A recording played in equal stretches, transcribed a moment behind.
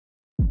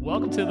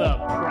Welcome to the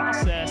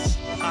Process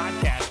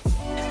Podcast.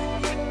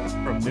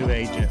 From new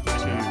agent to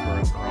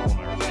broker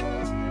owner.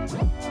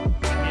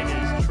 My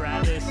name is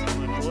Travis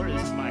McClure.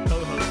 This is my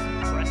co-host,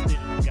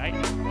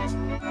 Brenden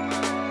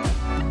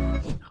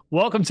Kumarasamy.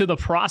 Welcome to the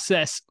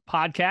Process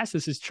Podcast.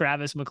 This is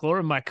Travis McClure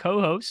and my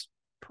co-host,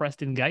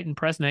 Preston Guyton.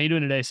 Preston, how you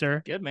doing today,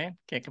 sir? Good, man.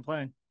 Can't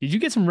complain. Did you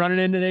get some running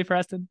in today,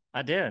 Preston?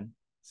 I did.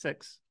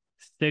 6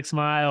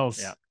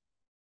 miles. Yeah.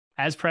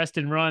 As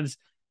Preston runs.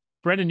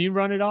 Brenden, you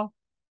run at all?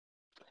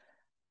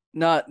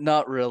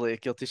 Not really.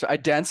 Guilty. I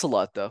dance a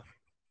lot though.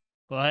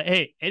 Well,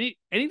 hey,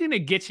 anything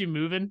that gets you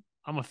moving,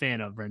 I'm a fan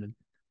of, Brenden.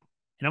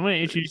 And I'm going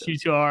to introduce you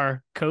to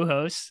our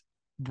co-host,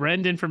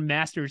 Brenden from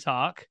Master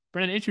Talk.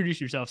 Brenden, introduce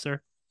yourself,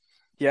 sir.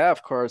 Yeah,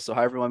 of course. So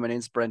hi everyone, my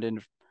name's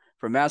Brenden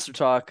from Master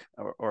Talk,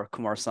 or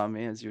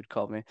Kumarasamy as you would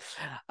call me.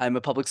 I'm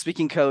a public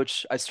speaking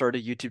coach. I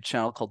started a YouTube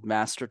channel called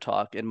Master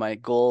Talk, and my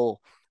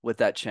goal with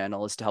that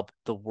channel is to help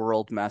the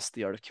world master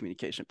the art of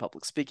communication,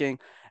 public speaking.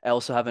 I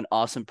also have an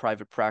awesome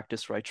private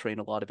practice where I train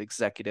a lot of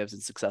executives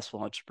and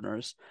successful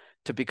entrepreneurs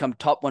to become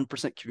top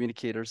 1%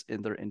 communicators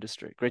in their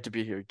industry. Great to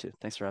be here too.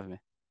 Thanks for having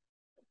me.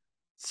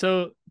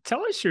 So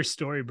tell us your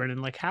story,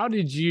 Brenden. Like, how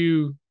did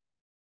you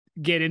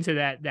get into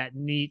that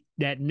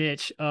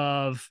niche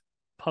of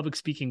public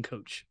speaking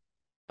coach?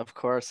 Of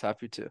course,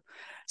 happy to.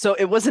 So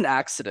it was an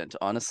accident,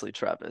 honestly,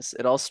 Travis.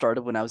 It all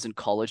started when I was in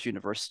college,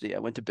 university. I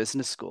went to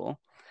business school,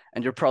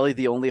 and you're probably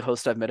the only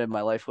host I've met in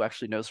my life who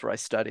actually knows where I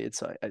studied.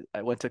 So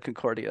I went to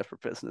Concordia for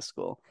business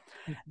school,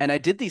 and I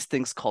did these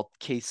things called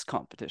case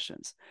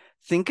competitions.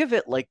 Think of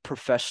it like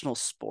professional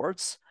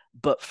sports,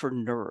 but for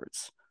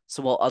nerds.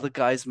 So while other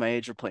guys my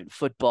age are playing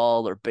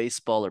football or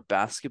baseball or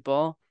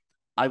basketball,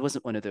 I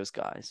wasn't one of those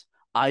guys.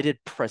 I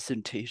did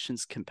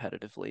presentations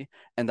competitively,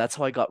 and that's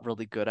how I got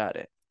really good at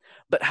it.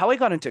 But how I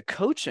got into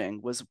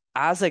coaching was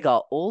as I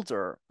got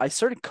older, I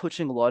started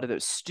coaching a lot of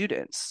those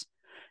students,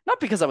 not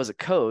because I was a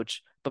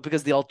coach, but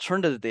because the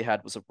alternative they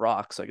had was a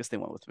rock. So I guess they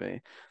went with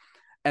me,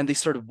 and they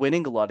started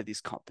winning a lot of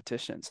these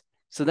competitions.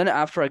 So then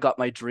after I got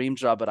my dream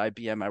job at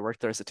IBM, I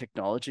worked there as a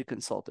technology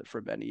consultant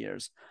for many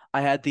years.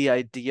 I had the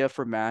idea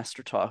for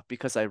Master Talk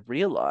because I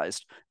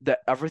realized that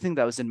everything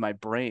that was in my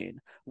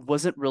brain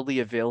wasn't really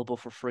available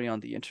for free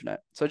on the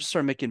internet. So I just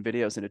started making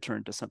videos, and it turned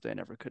into something I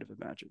never could have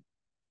imagined.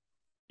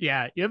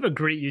 Yeah, you have a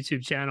great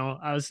YouTube channel.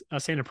 I was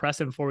saying to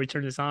Preston before we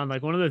turned this on,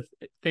 like one of the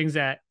things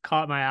that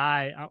caught my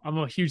eye, I'm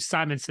a huge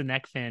Simon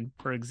Sinek fan,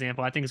 for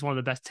example. I think it's one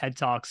of the best TED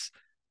Talks,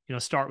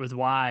 Start With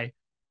Why.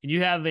 And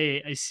you have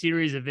a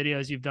series of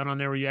videos you've done on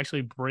there where you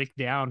actually break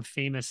down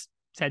famous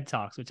TED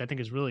Talks, which I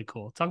think is really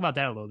cool. Talk about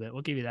that a little bit.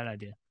 What gave you that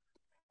idea?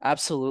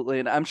 Absolutely.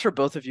 And I'm sure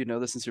both of you know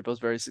this since you're both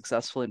very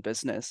successful in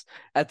business.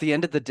 At the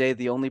end of the day,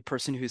 the only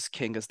person who's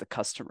king is the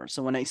customer.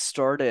 So when I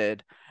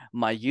started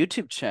my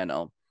YouTube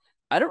channel,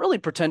 I don't really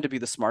pretend to be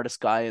the smartest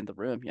guy in the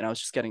room. I was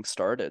just getting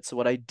started. So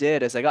what I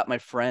did is I got my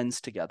friends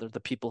together, the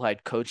people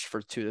I'd coached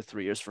for 2 to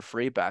 3 years for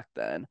free back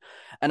then.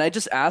 And I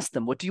just asked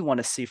them, what do you want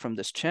to see from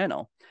this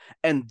channel?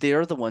 And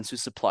they're the ones who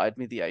supplied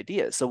me the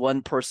ideas. So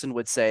one person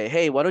would say,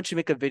 hey, why don't you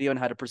make a video on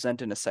how to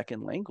present in a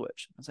second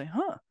language? I was like,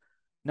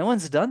 no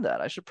one's done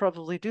that. I should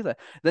probably do that.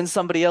 Then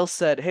somebody else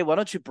said, hey, why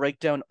don't you break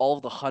down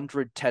all the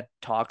 100 TED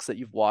Talks that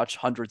you've watched,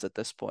 hundreds at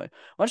this point?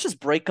 Why don't you just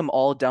break them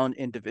all down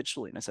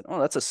individually? And I said, oh,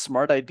 that's a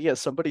smart idea.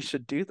 Somebody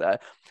should do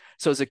that.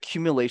 So it's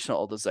accumulation of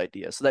all those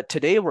ideas. So that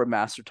today where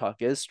Master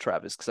Talk is,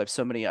 Travis, because I have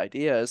so many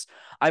ideas,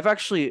 I've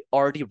actually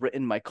already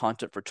written my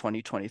content for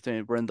 2023.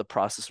 And we're in the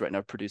process right now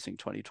of producing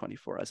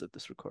 2024 as of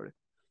this recording.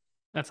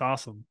 That's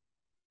awesome.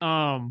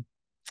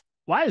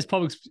 Why is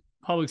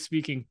public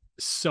speaking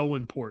so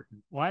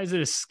important? Why is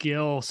it a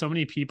skill so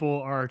many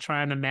people are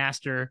trying to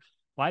master?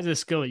 Why is it a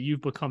skill that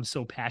you've become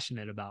so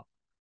passionate about?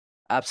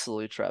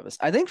 Absolutely, Travis.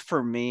 I think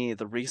for me,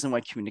 the reason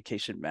why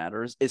communication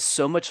matters is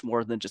so much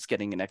more than just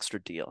getting an extra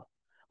deal.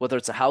 Whether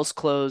it's a house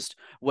closed,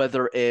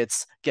 whether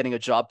it's getting a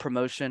job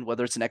promotion,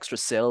 whether it's an extra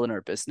sale in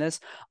our business,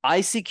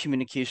 I see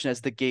communication as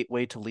the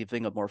gateway to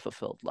living a more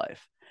fulfilled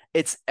life.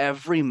 It's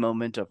every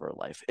moment of our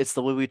life. It's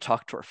the way we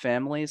talk to our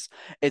families.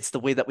 It's the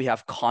way that we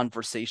have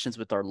conversations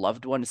with our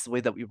loved one. It's the way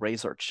that we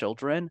raise our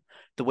children,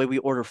 the way we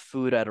order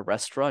food at a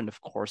restaurant, and of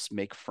course,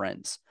 make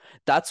friends.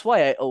 That's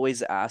why I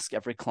always ask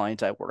every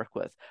client I work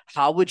with,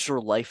 how would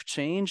your life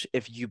change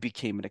if you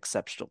became an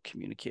exceptional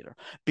communicator?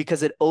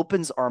 Because it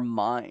opens our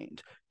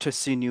mind to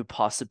see new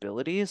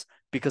possibilities,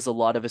 because a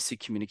lot of us see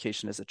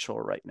communication as a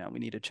chore right now. We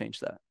need to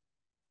change that.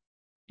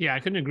 Yeah, I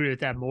couldn't agree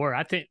with that more.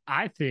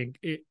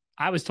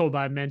 I was told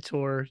by a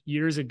mentor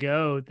years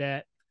ago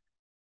that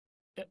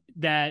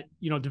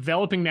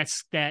developing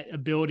that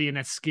ability and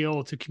that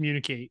skill to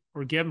communicate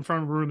or get in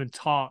front of a room and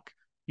talk,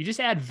 you just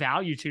add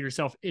value to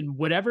yourself in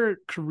whatever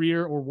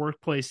career or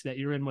workplace that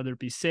you're in, whether it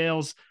be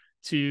sales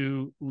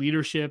to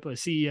leadership, a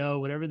CEO,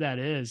 whatever that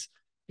is.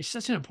 It's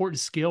such an important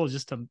skill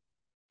just to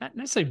not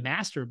necessarily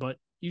master, but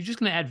you're just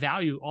going to add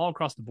value all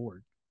across the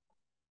board.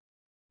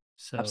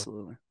 So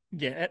absolutely.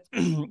 Yeah.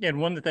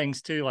 And one of the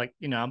things too, like,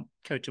 I'm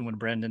coaching with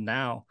Brenden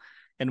now.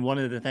 And one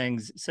of the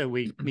things, so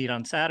we meet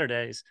on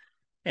Saturdays.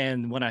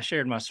 And when I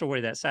shared my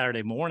story that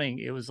Saturday morning,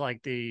 it was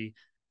like the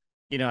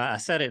I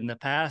said it in the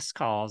past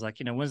calls, like,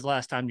 when's the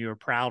last time you were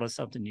proud of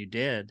something you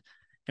did?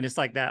 And it's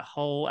like that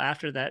whole,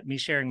 after that, me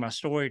sharing my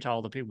story to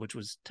all the people, which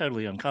was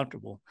totally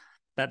uncomfortable,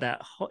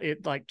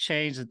 it like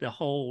changed the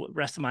whole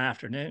rest of my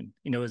afternoon.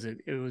 It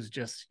was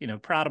just,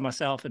 proud of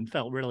myself and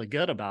felt really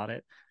good about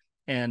it.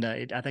 And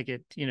I think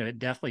it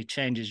definitely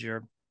changes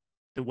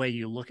the way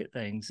you look at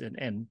things.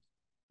 And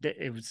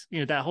it was,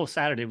 that whole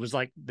Saturday was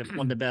like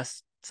one of the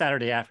best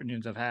Saturday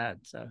afternoons I've had.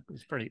 So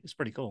it's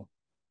pretty cool.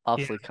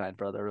 Awfully kind,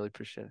 brother. I really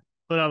appreciate it.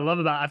 What I love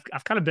about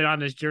I've kind of been on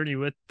this journey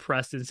with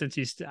Preston since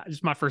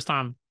it's my first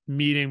time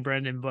meeting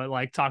Brenden, but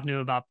like talking to him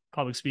about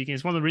public speaking.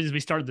 It's one of the reasons we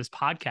started this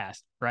podcast,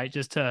 right?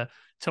 Just to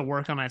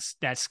work on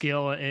that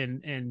skill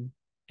and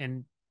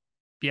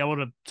be able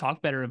to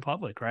talk better in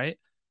public, right?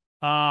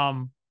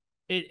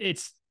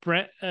 It's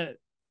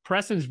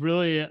Preston's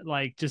really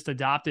like just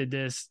adopted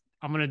this.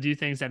 I'm gonna do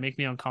things that make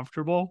me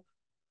uncomfortable,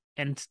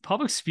 and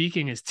public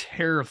speaking is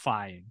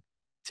terrifying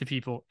to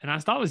people. And I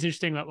thought it was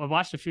interesting. I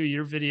watched a few of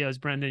your videos,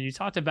 Brenden. You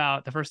talked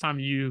about the first time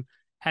you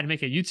had to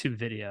make a YouTube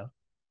video,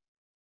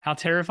 how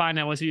terrifying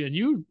that was to you. And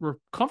you were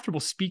comfortable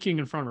speaking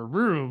in front of a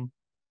room,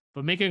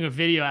 but making a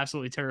video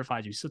absolutely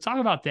terrified you. So talk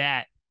about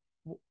that.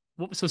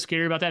 What was so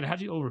scary about that? And how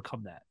did you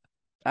overcome that?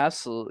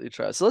 Absolutely,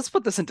 Travis. So let's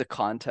put this into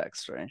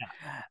context, right?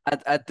 Yeah.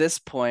 At this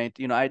point,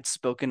 I'd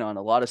spoken on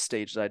a lot of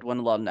stages. I'd won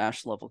a lot of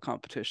national level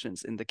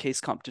competitions in the case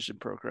competition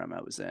program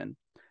I was in,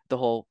 the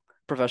whole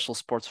professional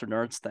sports for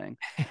nerds thing.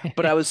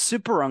 But I was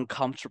super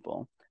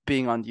uncomfortable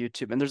being on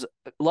YouTube. And there's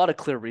a lot of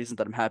clear reasons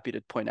that I'm happy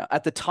to point out.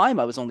 At the time,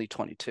 I was only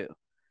 22,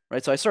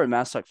 right? So I started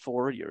Mass Talk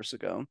 4 years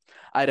ago.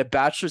 I had a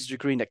bachelor's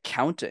degree in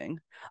accounting.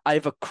 I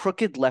have a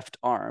crooked left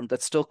arm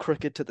that's still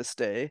crooked to this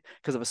day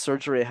because of a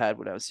surgery I had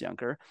when I was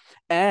younger.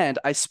 And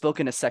I spoke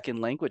in a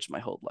second language my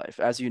whole life.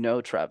 As you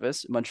know,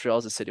 Travis, Montreal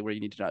is a city where you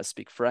need to know how to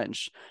speak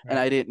French. Right. And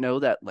I didn't know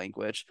that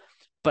language,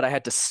 but I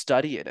had to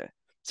study it.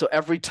 So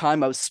every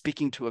time I was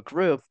speaking to a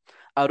group,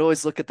 I would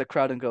always look at the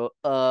crowd and go,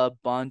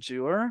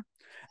 bonjour.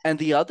 And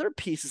the other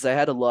piece is I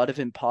had a lot of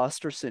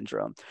imposter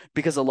syndrome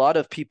because a lot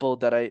of people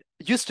that I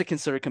used to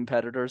consider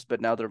competitors,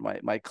 but now they're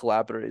my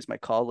collaborators, my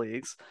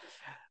colleagues,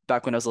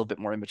 back when I was a little bit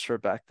more immature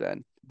back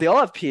then, they all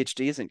have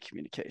PhDs in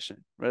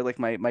communication, right? Like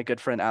my good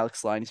friend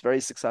Alex Line, he's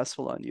very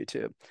successful on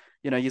YouTube.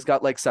 He's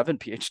got like 7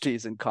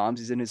 PhDs in comms.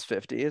 He's in his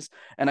 50s.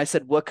 And I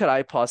said, what could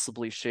I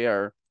possibly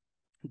share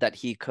that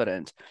he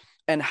couldn't?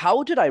 And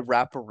how did I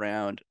wrap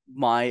around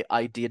my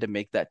idea to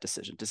make that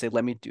decision, to say,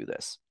 let me do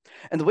this?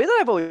 And the way that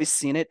I've always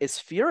seen it is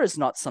fear is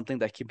not something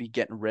that can be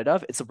gotten rid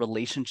of. It's a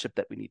relationship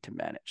that we need to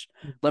manage.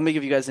 Let me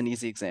give you guys an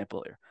easy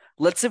example here.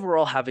 Let's say we're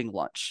all having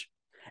lunch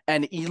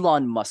and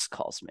Elon Musk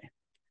calls me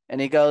and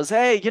he goes,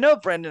 hey,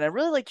 Brenden, I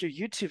really like your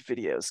YouTube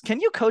videos.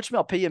 Can you coach me?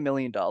 I'll pay you $1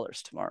 million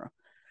tomorrow.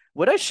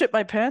 Would I shit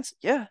my pants?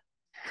 Yeah.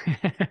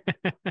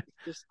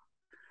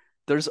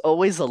 There's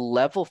always a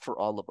level for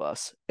all of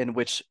us in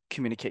which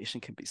communication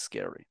can be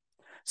scary.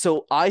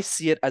 So I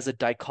see it as a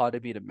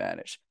dichotomy to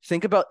manage.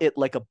 Think about it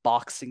like a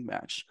boxing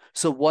match.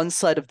 So one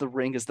side of the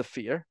ring is the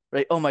fear,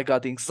 right? Oh my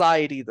God, the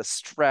anxiety, the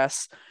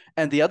stress.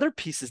 And the other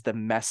piece is the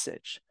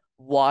message.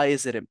 Why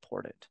is it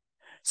important?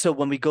 So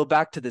when we go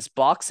back to this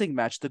boxing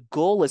match, the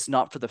goal is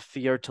not for the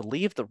fear to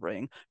leave the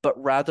ring,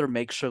 but rather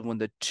make sure when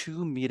the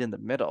two meet in the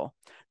middle,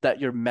 that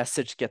your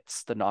message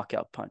gets the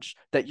knockout punch,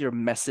 that your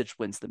message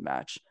wins the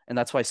match. And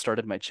that's why I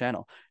started my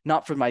channel,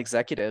 not for my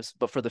executives,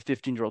 but for the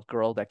 15-year-old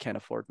girl that can't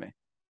afford me.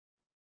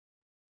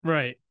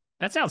 Right.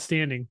 That's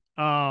outstanding.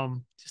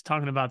 Just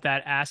talking about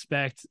that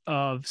aspect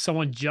of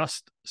someone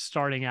just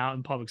starting out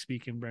in public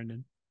speaking,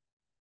 Brenden.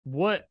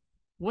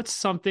 What's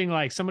something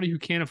like somebody who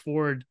can't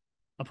afford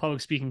a public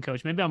speaking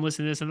coach? Maybe I'm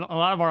listening to this, and a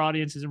lot of our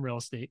audience is in real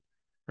estate,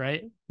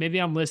 right? Maybe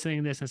I'm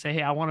listening to this and say,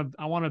 hey, I want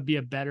to be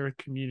a better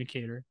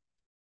communicator.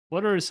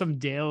 What are some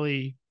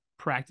daily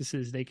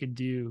practices they could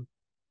do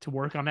to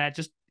work on that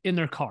just in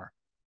their car?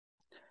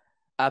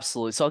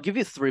 Absolutely. So I'll give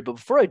you 3, but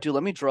before I do,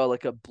 let me draw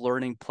like a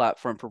learning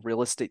platform for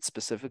real estate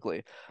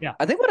specifically. Yeah.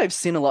 I think what I've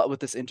seen a lot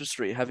with this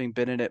industry, having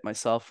been in it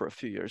myself for a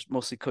few years,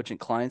 mostly coaching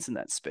clients in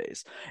that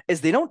space,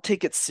 is they don't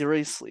take it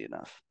seriously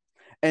enough.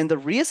 And the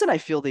reason I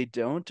feel they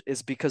don't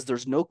is because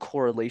there's no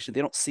correlation. They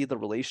don't see the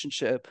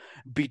relationship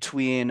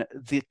between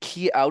the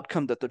key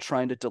outcome that they're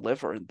trying to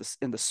deliver in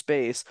the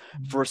space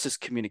versus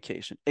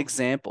communication.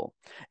 Example,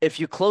 if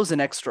you close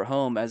an extra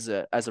home as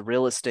a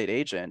real estate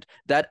agent,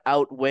 that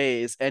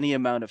outweighs any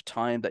amount of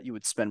time that you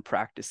would spend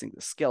practicing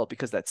the skill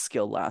because that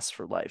skill lasts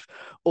for life.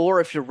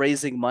 Or if you're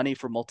raising money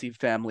for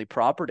multifamily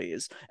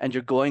properties and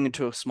you're going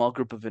into a small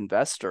group of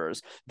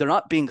investors, they're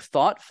not being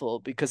thoughtful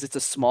because it's a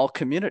small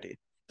community.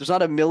 There's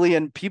not 1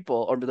 million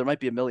people, or there might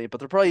be 1 million, but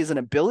there probably isn't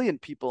 1 billion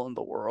people in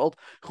the world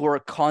who are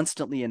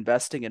constantly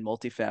investing in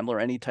multifamily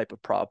or any type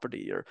of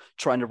property you're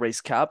trying to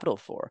raise capital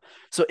for.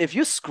 So if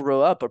you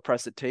screw up a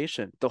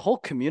presentation, the whole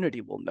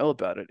community will know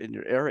about it in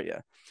your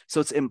area.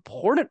 So it's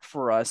important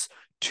for us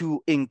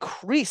to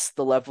increase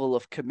the level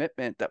of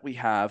commitment that we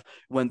have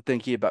when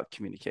thinking about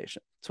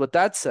communication. So with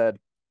that said,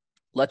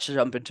 let's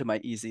jump into my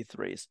easy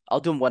 3s.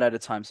 I'll do them one at a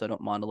time so I don't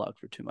monologue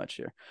for too much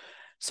here.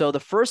 So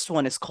the first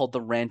one is called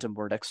the random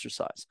word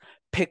exercise.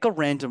 Pick a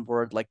random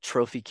word like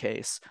trophy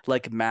case,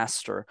 like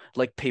master,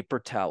 like paper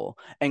towel,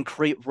 and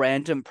create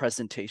random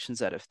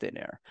presentations out of thin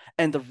air.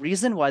 And the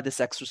reason why this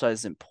exercise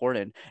is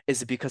important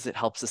is because it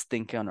helps us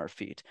think on our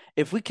feet.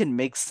 If we can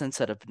make sense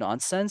out of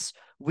nonsense,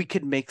 we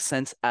could make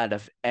sense out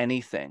of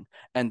anything.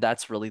 And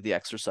that's really the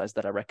exercise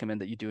that I recommend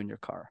that you do in your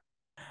car.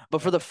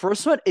 But for the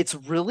first one, it's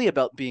really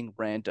about being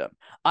random.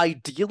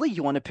 Ideally,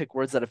 you want to pick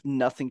words that have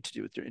nothing to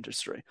do with your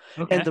industry.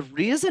 And Okay. the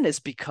reason is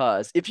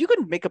because if you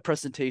can make a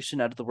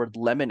presentation out of the word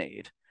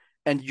lemonade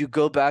and you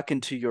go back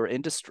into your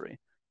industry,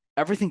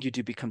 everything you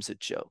do becomes a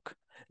joke.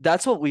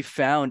 That's what we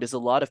found is a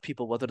lot of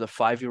people, whether they're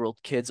 5-year-old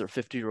kids or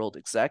 50-year-old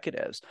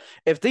executives,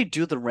 if they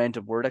do the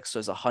random word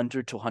exercise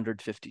 100 to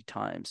 150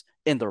 times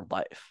in their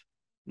life,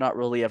 not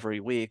really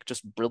every week,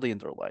 just really in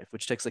their life,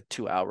 which takes like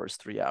 2 hours,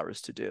 3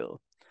 hours to do,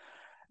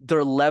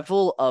 their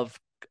level of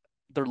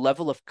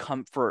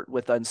comfort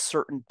with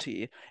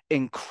uncertainty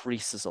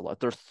increases a lot.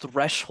 Their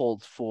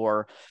threshold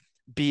for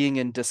being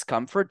in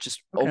discomfort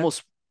just Okay.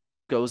 almost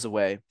goes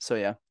away. So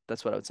yeah,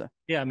 that's what I would say.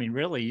 Yeah, I mean,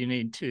 really, you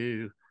need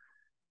to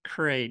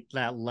create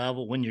that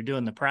level when you're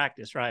doing the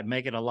practice, right?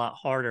 Make it a lot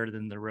harder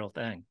than the real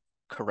thing.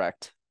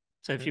 Correct.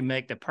 So if you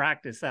make the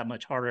practice that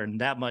much harder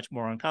and that much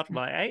more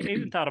uncomfortable, I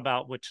even thought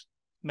about, which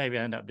maybe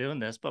I end up doing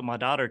this, but my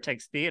daughter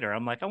takes theater.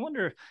 I'm like, I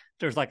wonder if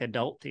there's like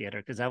adult theater,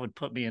 because that would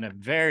put me in a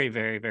very,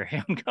 very, very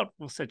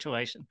uncomfortable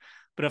situation.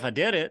 But if I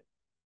did it,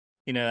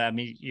 I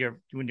mean,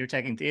 when you're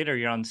taking theater,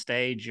 you're on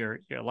stage,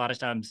 you're a lot of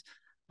times,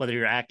 whether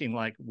you're acting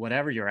like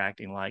whatever you're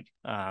acting like,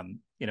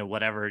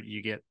 whatever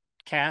you get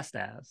cast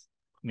as.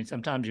 I mean,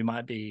 sometimes you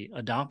might be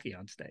a donkey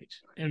on stage.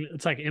 And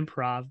it's like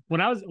improv.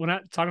 When I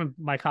talking to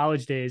my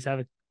college days, I have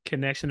a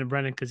connection to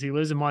Brenden because he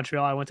lives in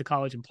Montreal. I went to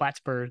college in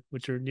Plattsburgh,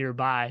 which are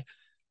nearby.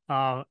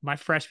 My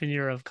freshman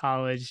year of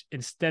college,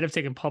 instead of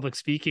taking public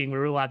speaking, we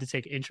were allowed to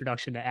take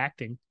introduction to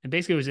acting. And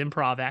basically it was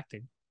improv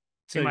acting.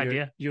 Same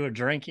idea. You were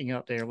drinking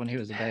up there when he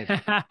was a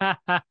baby.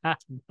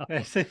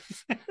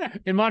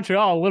 In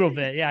Montreal, a little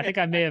bit. Yeah, I think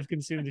I may have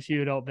consumed a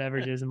few adult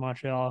beverages in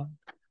Montreal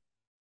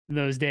in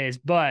those days.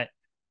 But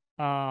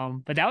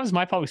that was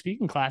my public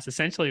speaking class.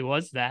 Essentially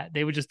was that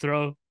they would just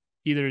throw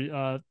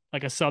either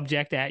like a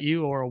subject at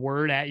you or a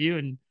word at you,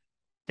 and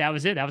that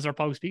was it. That was our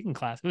public speaking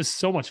class. It was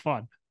so much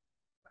fun.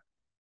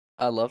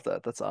 I love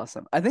that. That's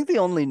awesome. I think the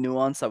only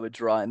nuance I would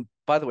draw, and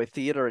by the way,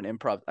 theater and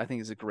improv, I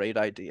think is a great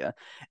idea,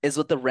 is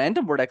with the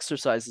random word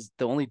exercises,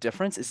 the only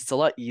difference is it's a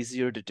lot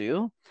easier to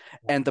do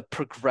and the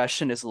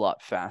progression is a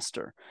lot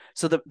faster.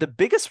 So the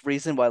biggest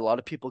reason why a lot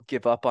of people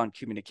give up on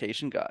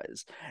communication,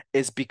 guys,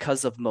 is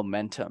because of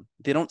momentum.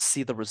 They don't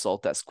see the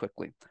result as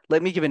quickly.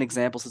 Let me give an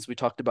example since we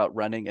talked about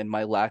running and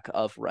my lack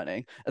of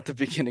running at the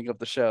beginning of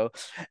the show,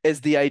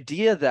 is the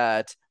idea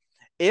that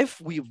if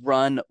we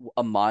run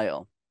a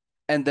mile,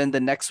 and then the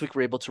next week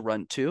we're able to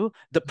run 2,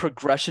 the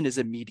progression is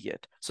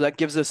immediate. So that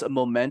gives us a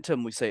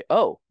momentum. We say,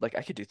 oh, like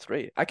I could do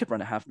 3. I could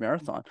run a half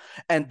marathon.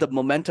 And the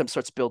momentum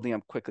starts building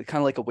up quickly,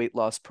 kind of like a weight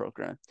loss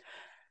program.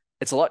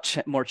 It's a lot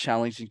more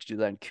challenging to do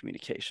that in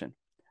communication.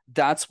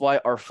 That's why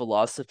our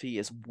philosophy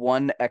is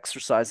one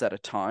exercise at a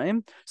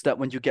time, so that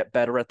when you get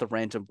better at the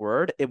random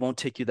word, it won't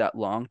take you that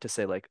long to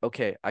say like,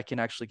 okay, I can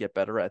actually get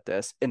better at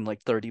this in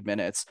like 30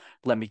 minutes.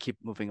 Let me keep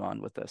moving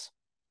on with this.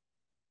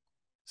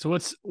 So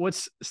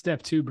what's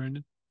step 2,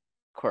 Brenden?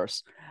 Of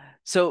course.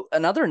 So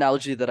another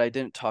analogy that I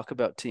didn't talk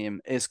about, team,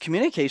 is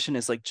communication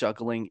is like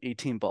juggling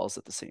 18 balls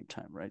at the same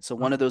time, right? So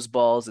one of those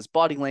balls is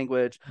body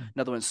language,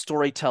 another one's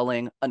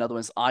storytelling, another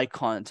one's eye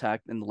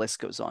contact, and the list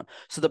goes on.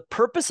 So the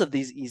purpose of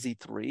these easy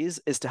threes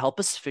is to help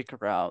us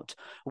figure out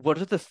what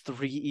are the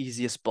 3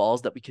 easiest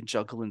balls that we can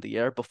juggle in the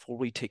air before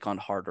we take on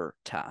harder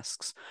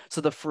tasks. So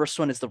the first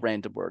one is the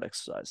random word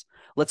exercise.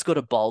 Let's go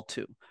to ball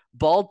 2.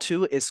 Ball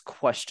 2 is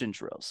question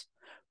drills.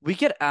 We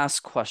get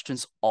asked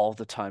questions all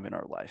the time in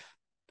our life,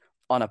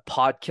 on a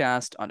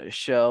podcast, on a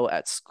show,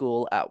 at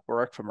school, at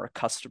work, from our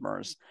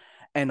customers.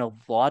 And a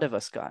lot of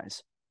us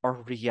guys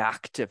are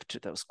reactive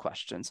to those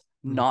questions,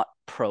 not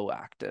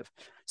proactive.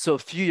 So a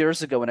few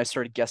years ago when I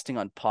started guesting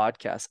on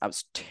podcasts, I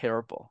was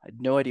terrible. I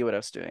had no idea what I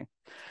was doing.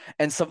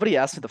 And somebody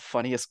asked me the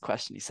funniest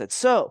question. He said,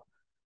 so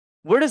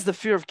where does the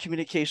fear of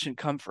communication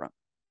come from?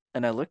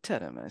 And I looked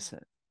at him and I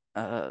said,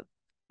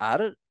 I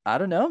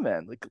don't know,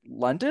 man. Like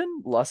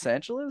London, Los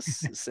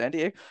Angeles, San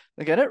Diego.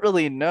 Like I didn't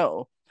really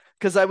know,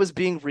 because I was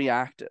being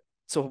reactive.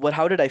 So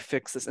how did I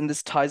fix this? And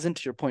this ties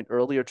into your point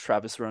earlier,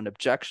 Travis, around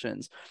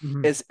objections,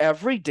 is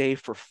every day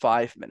for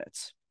 5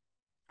 minutes,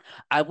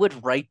 I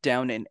would write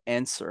down and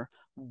answer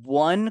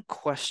one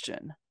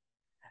question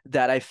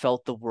that I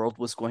felt the world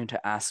was going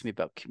to ask me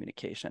about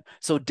communication.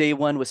 So day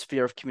 1 was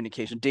fear of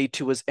communication. Day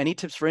 2 was any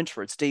tips for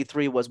introverts. Day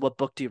 3 was what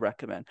book do you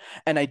recommend?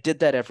 And I did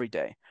that every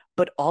day.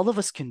 But all of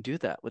us can do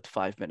that with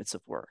 5 minutes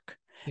of work.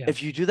 Yeah.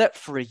 If you do that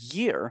for a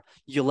year,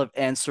 you'll have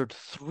answered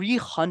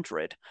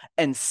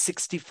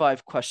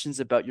 365 questions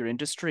about your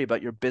industry,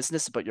 about your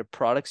business, about your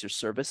products, your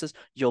services.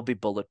 You'll be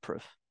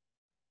bulletproof.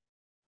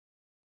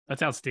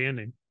 That's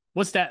outstanding.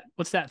 What's that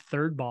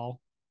third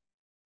ball?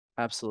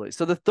 Absolutely.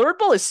 So the third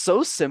ball is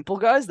so simple,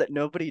 guys, that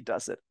nobody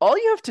does it. All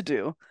you have to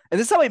do, and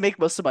this is how I make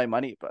most of my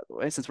money, by the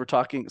way, since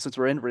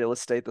we're in real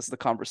estate, this is the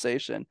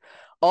conversation.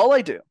 All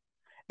I do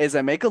is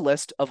I make a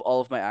list of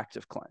all of my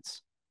active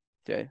clients.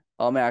 Okay.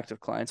 All my active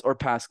clients or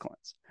past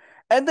clients.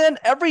 And then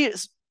every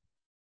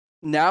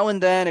now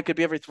and then, it could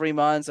be every 3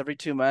 months, every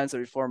 2 months,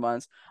 every 4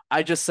 months,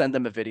 I just send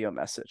them a video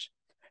message.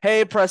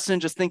 Hey,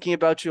 Preston, just thinking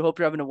about you. Hope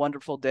you're having a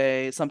wonderful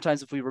day.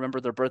 Sometimes if we remember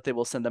their birthday,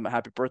 we'll send them a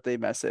happy birthday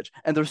message.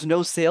 And there's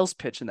no sales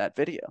pitch in that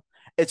video.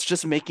 It's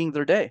just making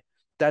their day.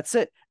 That's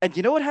it. And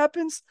you know what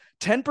happens?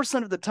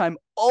 10% of the time,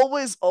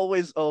 always,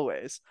 always,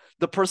 always,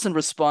 the person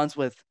responds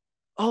with,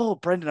 oh,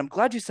 Brenden, I'm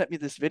glad you sent me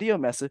this video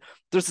message.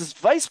 There's this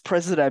vice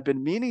president I've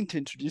been meaning to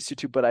introduce you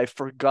to, but I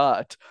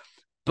forgot.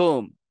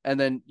 Boom. And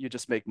then you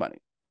just make money.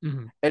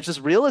 Mm-hmm. It's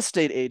just real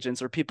estate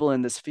agents or people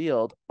in this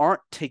field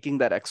aren't taking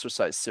that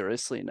exercise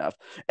seriously enough,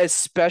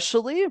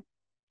 especially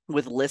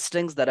with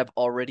listings that have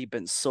already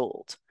been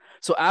sold.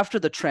 So after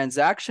the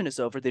transaction is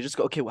over, they just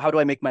go, okay, well, how do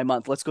I make my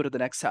month? Let's go to the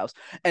next house.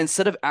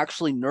 Instead of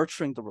actually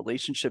nurturing the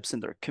relationships in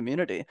their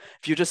community,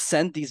 if you just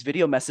send these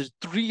video messages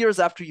 3 years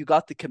after you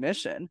got the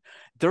commission,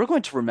 they're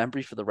going to remember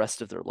you for the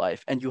rest of their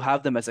life. And you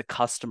have them as a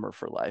customer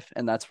for life.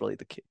 And that's really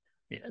the key.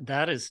 Yeah,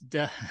 that is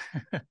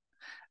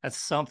that's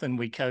something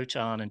we coach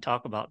on and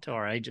talk about to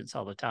our agents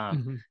all the time.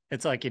 Mm-hmm.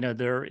 It's like,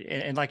 they're,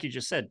 and like you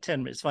just said,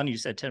 10, it's funny you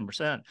said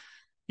 10%.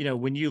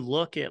 When you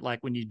look at, like,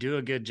 when you do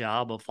a good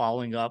job of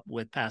following up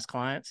with past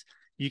clients,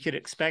 you could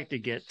expect to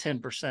get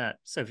 10%.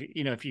 So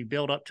if you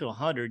build up to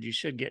 100, you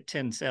should get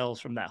 10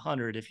 sales from that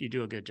 100 if you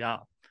do a good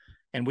job.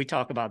 And we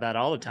talk about that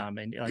all the time.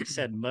 And like you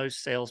said,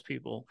 most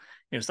salespeople,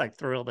 it's like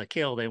thrill to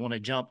kill. They want to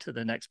jump to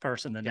the next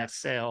person, the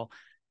next sale.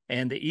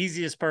 And the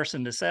easiest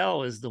person to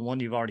sell is the one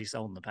you've already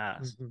sold in the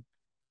past. Mm-hmm.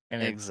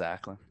 And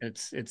exactly.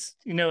 It's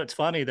it's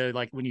funny though,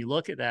 like when you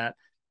look at that,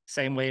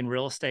 same way in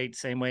real estate,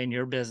 same way in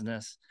your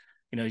business,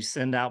 you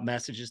send out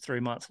messages 3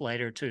 months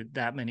later to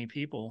that many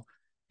people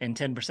and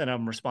 10% of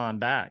them respond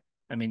back.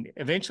 I mean,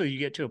 eventually you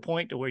get to a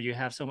point to where you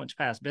have so much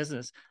past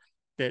business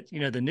that,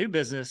 the new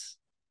business,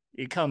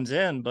 it comes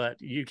in, but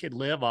you could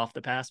live off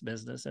the past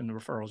business and the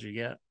referrals you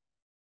get.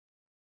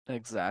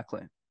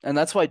 Exactly. And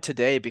that's why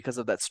today, because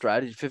of that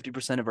strategy,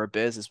 50% of our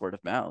biz is word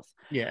of mouth.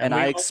 Yeah. And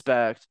I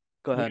expect,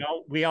 go ahead.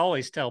 We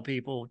always tell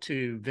people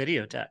to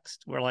video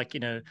text. We're like,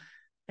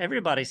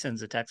 everybody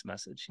sends a text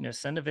message,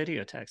 send a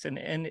video text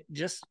and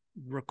just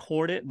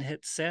record it and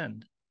hit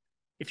send.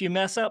 If you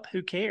mess up,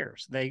 who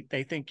cares? They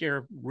think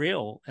you're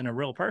real and a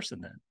real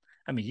person then.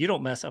 I mean, you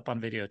don't mess up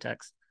on video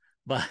text,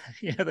 but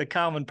the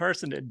common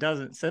person that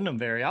doesn't send them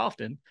very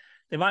often,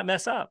 they might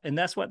mess up. And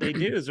that's what they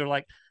do is they're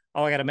like,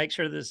 oh, I got to make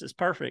sure this is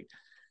perfect.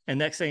 And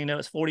next thing you know,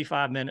 it's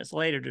 45 minutes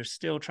later, they're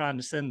still trying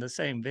to send the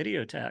same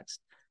video text.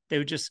 They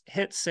would just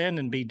hit send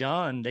and be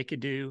done. They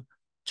could do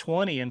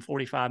 20 in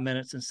 45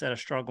 minutes instead of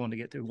struggling to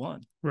get through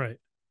one. Right.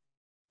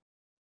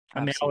 I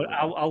mean,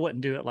 I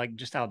wouldn't do it like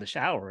just out of the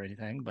shower or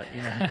anything, but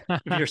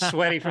if you're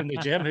sweaty from the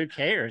gym, who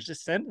cares?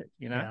 Just send it,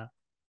 Yeah.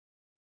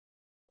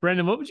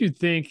 Brenden, what would you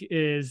think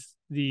is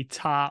the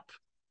top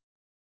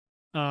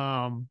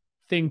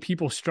thing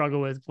people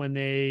struggle with when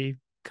they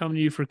come to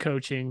you for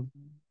coaching?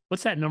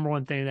 What's that number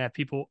one thing that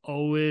people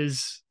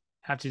always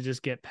have to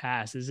just get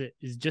past? Is it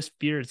just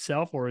fear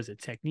itself, or is it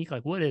technique?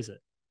 Like, what is it?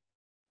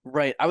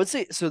 Right. I would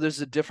say, so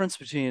there's a difference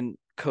between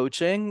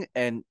coaching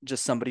and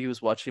just somebody who's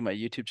watching my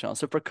YouTube channel.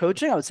 So for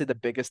coaching, I would say the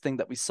biggest thing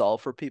that we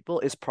solve for people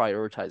is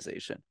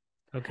prioritization.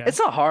 Okay. It's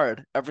not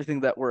hard,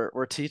 everything that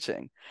we're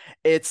teaching.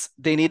 It's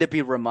they need to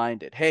be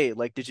reminded, hey,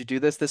 like, did you do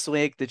this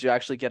week? Did you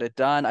actually get it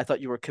done? I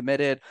thought you were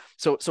committed.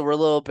 So we're a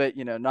little bit,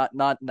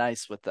 not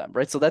nice with them,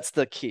 right? So that's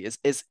the key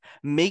is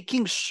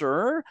making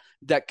sure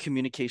that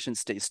communication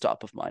stays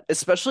top of mind,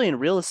 especially in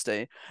real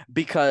estate,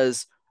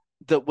 because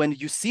when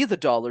you see the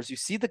dollars, you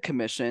see the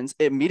commissions,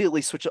 it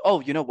immediately switch.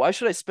 Oh, why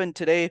should I spend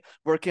today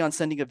working on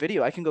sending a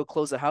video? I can go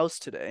close a house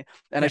today,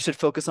 and I should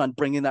focus on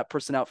bringing that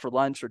person out for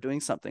lunch or doing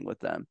something with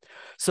them.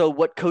 So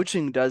what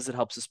coaching does, it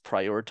helps us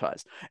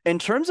prioritize. In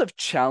terms of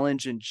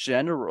challenge in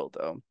general,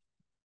 though,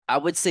 I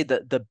would say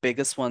that the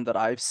biggest one that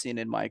I've seen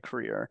in my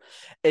career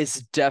is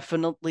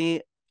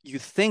definitely, you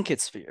think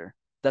it's fear.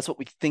 That's what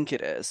we think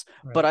it is.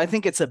 Right. But I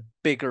think it's a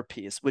bigger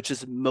piece, which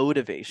is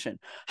motivation.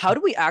 How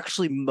do we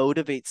actually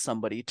motivate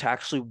somebody to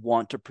actually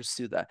want to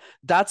pursue that?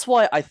 That's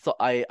why I thought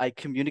I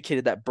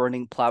communicated that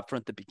burning platform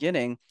at the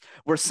beginning,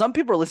 where some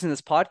people are listening to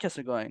this podcast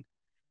and going,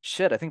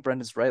 shit, I think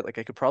Brendan's right. Like,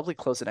 I could probably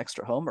close an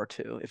extra home or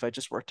two if I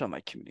just worked on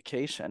my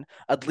communication,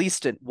 at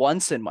least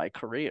once in my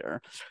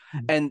career.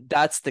 Mm-hmm. And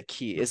that's the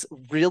key, is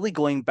really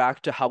going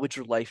back to how would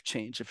your life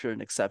change if you're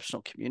an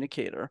exceptional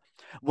communicator?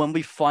 When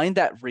we find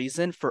that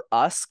reason for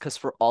us, because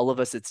for all of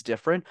us, it's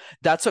different,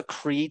 that's what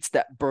creates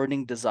that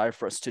burning desire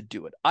for us to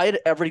do it. I had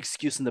every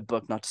excuse in the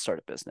book not to start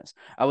a business.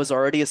 I was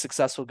already a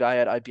successful guy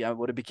at IBM. I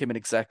would have become an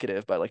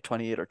executive by like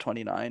 28 or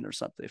 29 or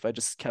something if I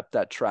just kept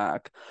that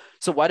track.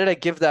 So why did I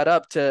give that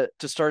up to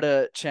start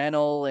a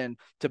channel and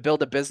to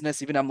build a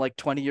business? Even I'm like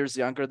 20 years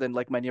younger than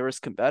like my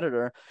nearest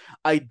competitor.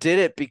 I did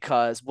it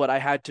because what I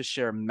had to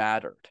share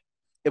mattered.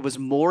 it was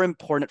more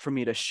important for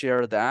me to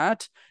share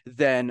that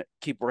than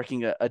keep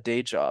working a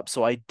day job.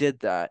 So I did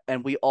that.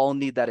 And we all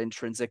need that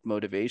intrinsic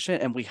motivation,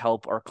 and we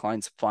help our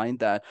clients find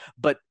that.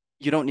 But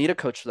you don't need a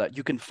coach for that.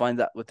 You can find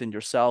that within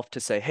yourself to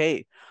say,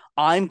 hey,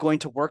 I'm going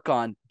to work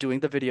on doing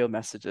the video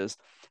messages,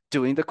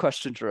 doing the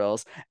question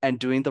drills, and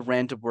doing the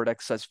random word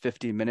exercise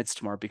 15 minutes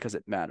tomorrow because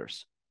it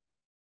matters.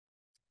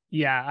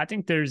 Yeah, I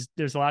think there's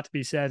a lot to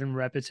be said in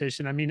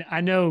repetition. I mean,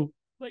 I know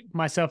like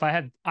myself,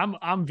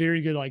 I'm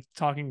very good like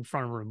talking in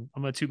front of a room.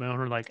 I'm gonna toot my own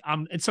horn. Like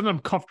it's something I'm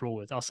comfortable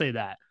with. I'll say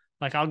that.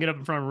 Like I'll get up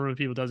in front of a room of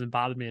people, it doesn't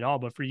bother me at all.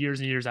 But for years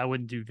and years, I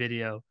wouldn't do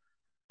video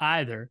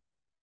either.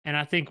 And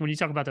I think when you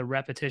talk about the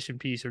repetition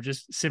piece or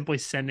just simply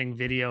sending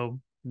video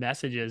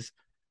messages,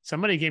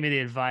 somebody gave me the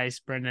advice,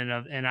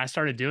 Brenden, and I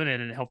started doing it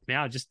and it helped me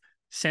out. Just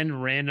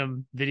send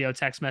random video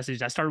text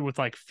messages. I started with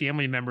like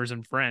family members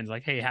and friends,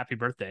 like, hey, happy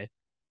birthday.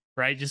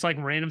 Right. Just like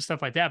random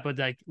stuff like that. But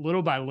like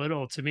little by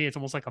little, to me, it's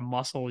almost like a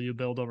muscle you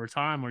build over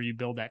time where you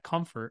build that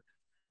comfort.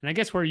 And I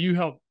guess where you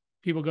help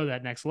people go to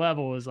that next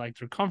level is like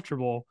they're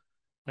comfortable,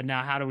 but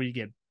now how do we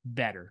get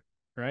better?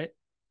 Right.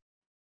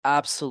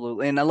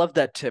 Absolutely. And I love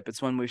that tip.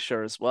 It's one we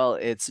share as well.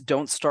 It's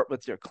don't start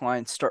with your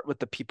clients, start with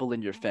the people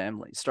in your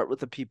family, start with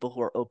the people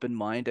who are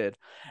open-minded.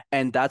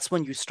 And that's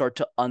when you start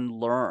to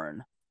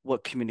unlearn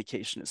what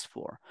communication is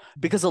for.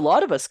 Because a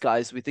lot of us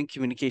guys, we think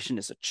communication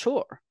is a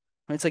chore.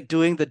 It's like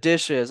doing the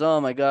dishes. Oh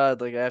my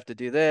God, like I have to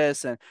do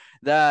this and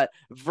that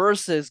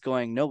versus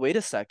going, no, wait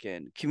a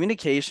second.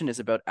 Communication is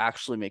about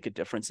actually make a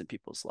difference in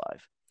people's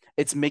life.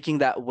 It's making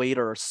that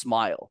waiter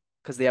smile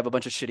because they have a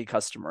bunch of shitty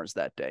customers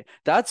that day.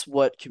 That's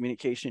what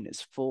communication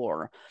is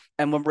for.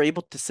 And when we're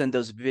able to send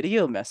those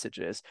video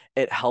messages,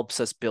 it helps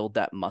us build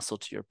that muscle,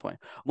 to your point.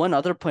 One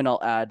other point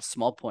I'll add,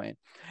 small point,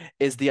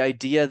 is the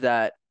idea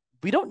that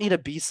we don't need to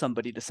be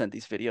somebody to send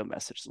these video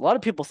messages. A lot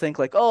of people think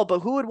like, oh, but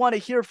who would want to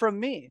hear from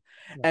me?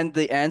 Yeah. And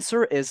the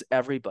answer is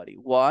everybody.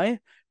 Why?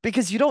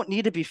 Because you don't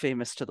need to be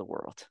famous to the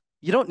world.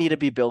 You don't need to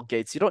be Bill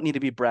Gates. You don't need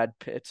to be Brad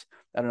Pitt.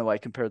 I don't know why I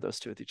compare those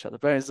two with each other.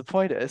 But anyways, the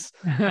point is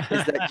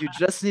that you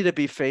just need to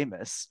be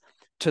famous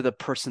to the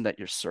person that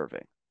you're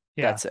serving.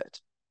 Yeah. That's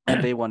it.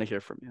 And they want to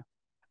hear from you.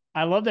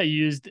 I love that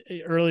you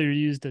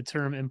used the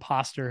term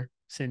imposter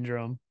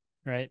syndrome,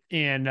 right?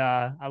 And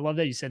I love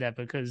that you said that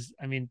because,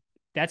 I mean,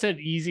 that's an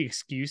easy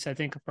excuse, I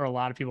think, for a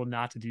lot of people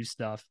not to do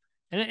stuff.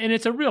 And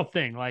it's a real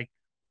thing. Like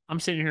I'm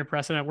sitting here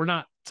pressing it. We're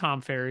not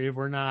Tom Ferry.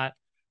 We're not,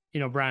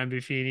 Brian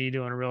Buffini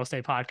doing a real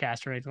estate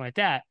podcast or anything like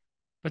that.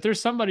 But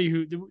there's somebody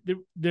who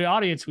the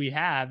audience we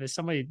have is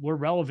somebody we're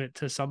relevant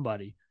to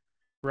somebody,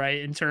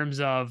 right? In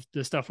terms of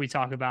the stuff we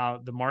talk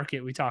about, the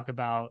market we talk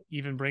about,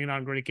 even bringing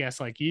on great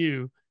guests like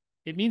you,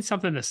 it means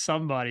something to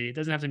somebody. It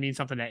doesn't have to mean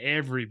something to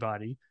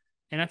everybody.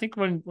 And I think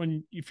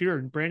if you're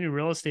a brand new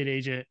real estate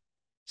agent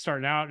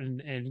starting out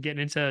and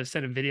getting into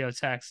sending video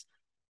texts,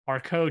 our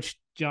coach,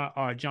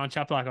 John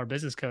Chaplock, our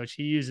business coach,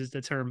 he uses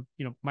the term,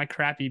 my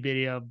crappy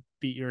video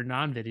beat your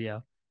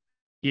non-video.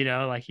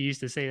 Like he used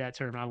to say that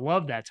term. I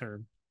love that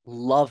term.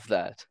 Love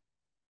that.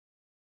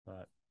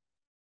 But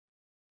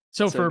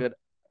so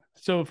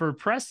for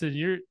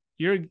Preston,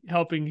 you're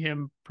helping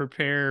him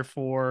prepare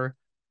for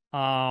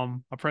a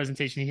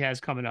presentation he has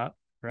coming up,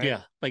 right?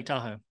 Yeah, Lake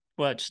Tahoe.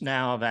 Which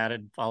now I've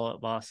added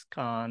Follow-Up Boss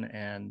Con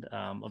and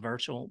a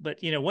virtual. But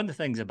one of the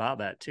things about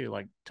that too,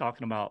 like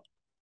talking about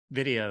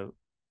video,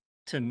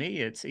 to me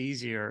it's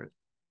easier.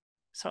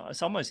 So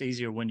it's almost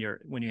easier when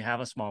you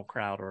have a small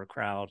crowd or a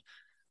crowd.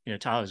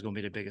 Tahoe's going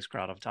to be the biggest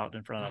crowd I've talked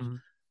in front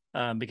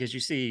of, because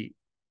you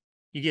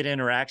get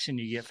interaction,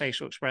 you get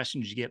facial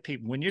expressions, you get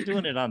people. When you're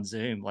doing it on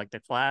Zoom, like the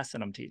class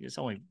that I'm teaching, it's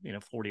only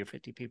 40 or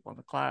 50 people in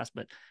the class,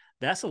 but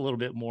that's a little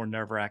bit more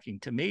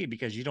nerve-wracking to me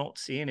because you don't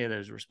see any of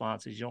those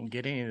responses, you don't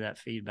get any of that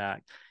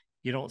feedback,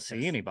 you don't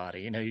see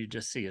anybody. You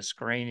just see a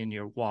screen and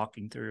you're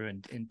walking through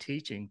and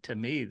teaching. To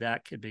me,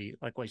 that could be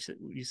like what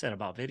you said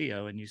about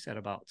video and you said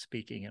about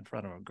speaking in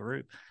front of a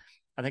group.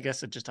 I think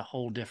that's just a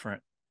whole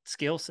different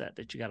skill set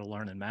that you got to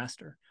learn and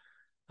master.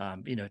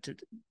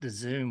 The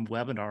Zoom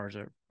webinars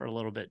are a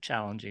little bit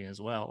challenging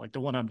as well. Like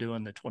the one I'm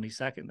doing, the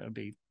 22nd, there'll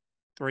be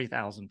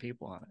 3,000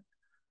 people on it.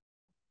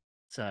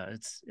 So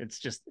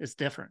it's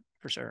different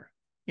for sure.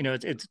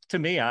 It's to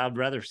me, I'd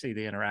rather see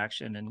the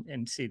interaction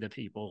and see the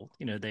people,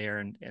 there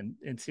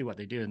and see what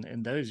they do.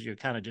 And those you're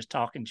kind of just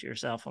talking to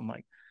yourself. I'm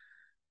like,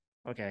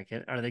 okay,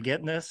 are they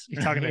getting this?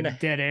 You're talking to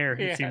dead air.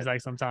 It seems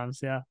like sometimes.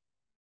 Yeah.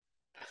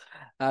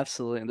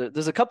 Absolutely.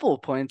 There's a couple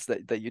of points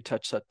that you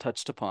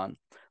touched upon.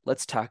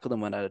 Let's tackle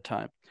them one at a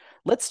time.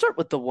 Let's start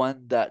with the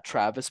one that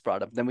Travis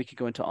brought up. Then we could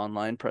go into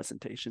online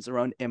presentations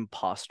around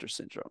imposter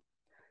syndrome.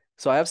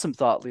 So I have some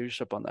thought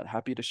leadership on that.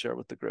 Happy to share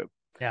with the group.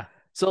 Yeah.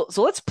 So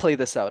let's play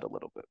this out a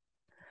little bit.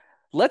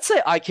 Let's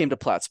say I came to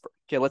Plattsburgh.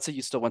 Okay, let's say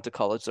you still went to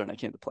college there and I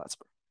came to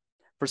Plattsburgh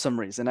for some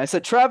reason. I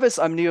said, Travis,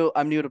 I'm new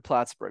to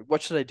Plattsburgh.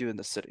 What should I do in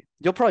the city?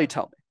 You'll probably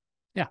tell me.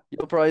 Yeah.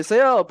 You'll probably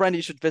say, oh, Brenden,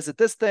 you should visit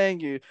this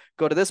thing. You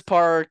go to this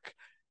park,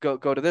 go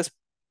to this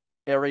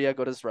area,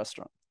 go to this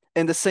restaurant.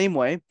 In the same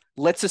way,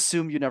 let's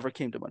assume you never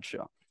came to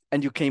Montreal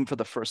and you came for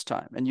the first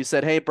time and you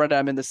said, hey, Brenden,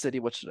 I'm in the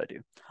city. What should I do?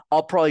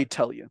 I'll probably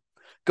tell you,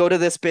 go to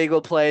this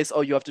bagel place.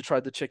 Oh, you have to try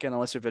the chicken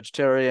unless you're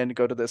vegetarian.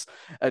 Go to this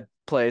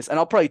place. And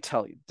I'll probably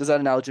tell you. Does that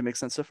analogy make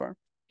sense so far?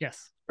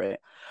 Yes. Right.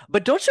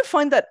 But don't you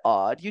find that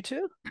odd, you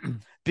two?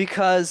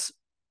 Because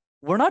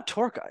we're not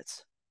tour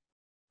guides.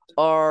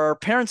 Our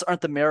parents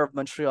aren't the mayor of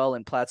Montreal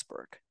and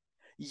Plattsburgh.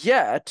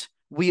 Yet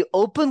we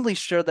openly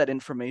share that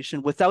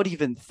information without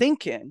even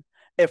thinking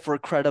if we're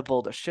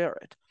credible to share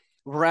it.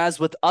 Whereas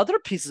with other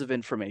pieces of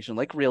information,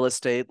 like real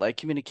estate, like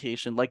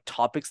communication, like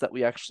topics that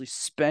we actually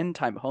spend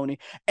time honing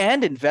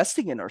and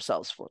investing in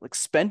ourselves for, like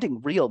spending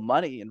real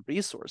money and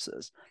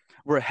resources,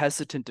 we're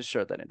hesitant to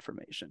share that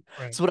information.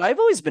 Right. So what I've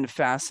always been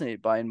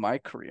fascinated by in my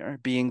career,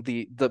 being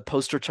the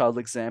poster child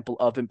example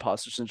of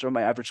imposter syndrome,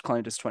 my average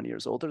client is 20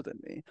 years older than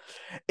me,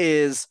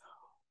 is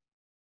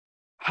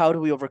how do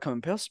we overcome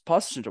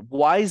imposter syndrome?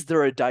 Why is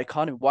there a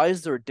dichotomy? Why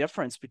is there a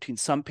difference between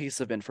some piece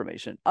of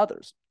information and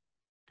others?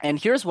 And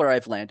here's where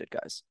I've landed,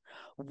 guys.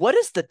 What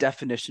is the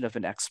definition of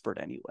an expert,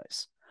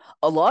 anyways?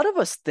 A lot of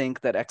us think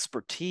that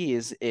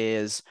expertise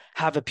is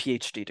have a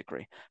PhD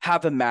degree,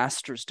 have a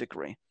master's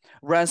degree.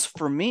 Whereas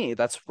for me,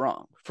 that's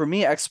wrong. For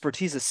me,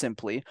 expertise is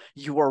simply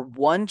you are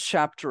one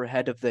chapter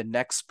ahead of the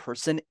next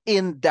person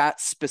in that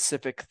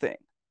specific thing.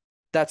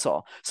 That's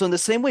all. So in the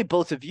same way,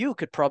 both of you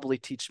could probably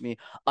teach me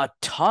a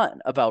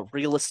ton about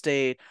real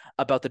estate,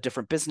 about the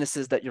different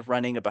businesses that you're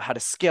running, about how to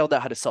scale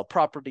that, how to sell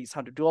properties, how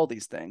to do all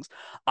these things.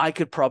 I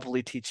could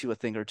probably teach you a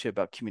thing or two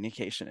about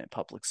communication and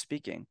public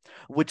speaking,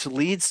 which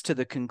leads to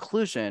the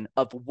conclusion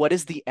of what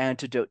is the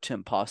antidote to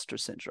imposter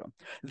syndrome.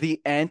 The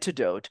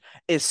antidote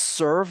is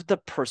serve the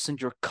person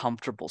you're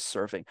comfortable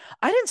serving.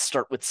 I didn't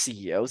start with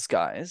CEOs,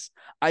 guys.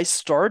 I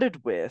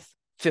started with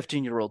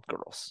 15-year-old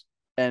girls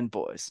and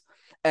boys.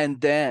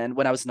 And then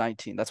when I was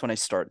 19, that's when I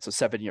started. So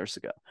 7 years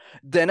ago.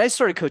 Then I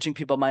started coaching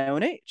people my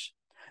own age.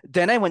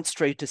 Then I went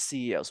straight to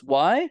CEOs.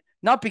 Why?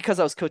 Not because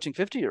I was coaching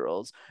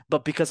 50-year-olds,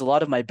 but because a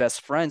lot of my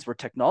best friends were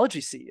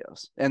technology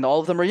CEOs and all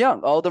of them are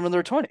young, all of them in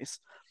their 20s.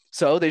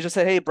 So they just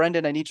said, hey,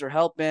 Brenden, I need your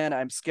help, man.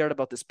 I'm scared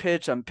about this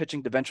pitch. I'm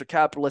pitching to venture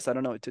capitalists. I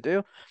don't know what to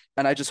do.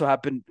 And I just so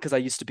happened, because I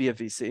used to be a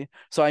VC,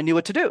 so I knew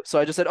what to do. So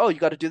I just said, oh,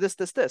 you got to do this,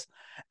 this, this.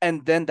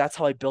 And then that's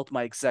how I built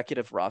my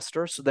executive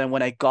roster. So then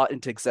when I got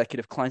into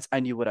executive clients, I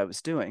knew what I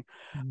was doing.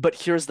 But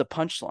here's the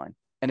punchline,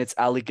 and it's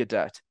Ali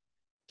Gadet.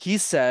 He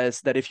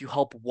says that if you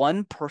help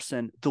one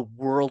person, the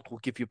world will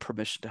give you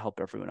permission to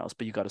help everyone else,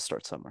 but you got to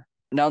start somewhere.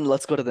 Now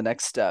let's go to the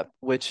next step,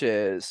 which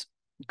is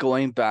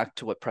going back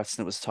to what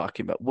Preston was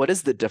talking about. What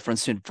is the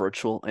difference in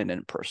virtual and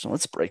in person?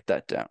 Let's break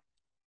that down.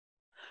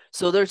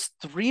 So there's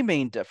three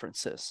main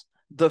differences.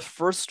 The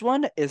first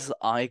one is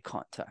eye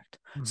contact.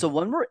 So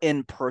when we're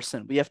in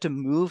person, we have to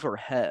move our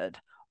head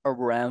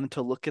around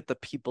to look at the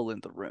people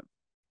in the room.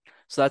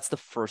 So that's the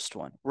first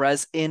one.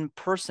 Whereas in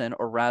person,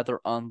 or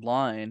rather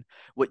online,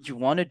 what you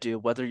want to do,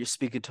 whether you're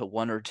speaking to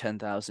 1 or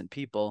 10,000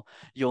 people,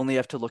 you only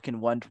have to look in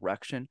one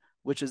direction,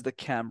 which is the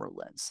camera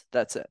lens.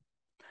 That's it.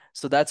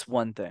 So that's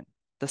one thing.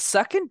 The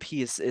second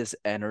piece is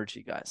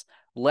energy, guys.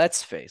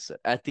 Let's face it,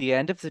 at the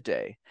end of the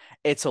day,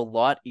 it's a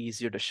lot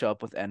easier to show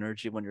up with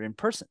energy when you're in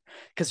person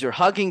because you're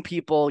hugging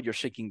people, you're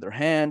shaking their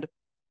hand,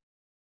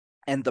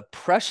 and the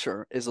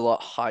pressure is a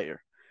lot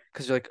higher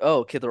because you're like, oh,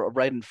 okay, they're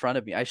right in front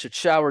of me. I should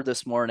shower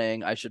this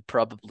morning. I should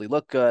probably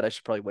look good. I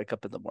should probably wake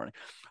up in the morning.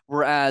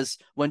 Whereas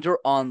when you're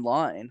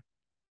online,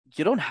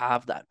 you don't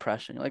have that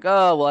pressure. You're like,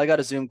 oh, well, I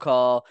got a Zoom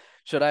call.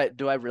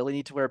 Do I really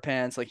need to wear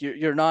pants? Like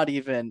you're not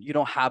even, you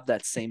don't have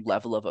that same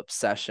level of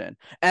obsession.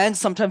 And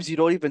sometimes you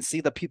don't even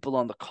see the people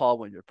on the call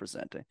when you're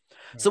presenting.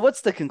 Right. So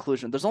what's the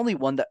conclusion? There's only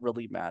one that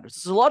really matters.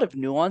 There's a lot of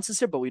nuances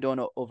here, but we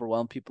don't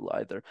overwhelm people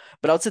either.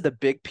 But I would say the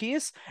big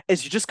piece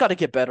is you just got to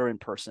get better in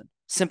person.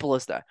 Simple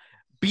as that.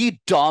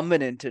 Be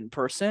dominant in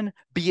person,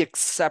 be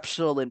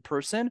exceptional in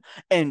person,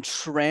 and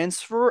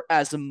transfer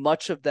as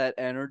much of that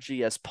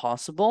energy as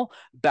possible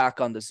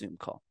back on the Zoom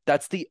call.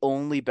 That's the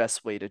only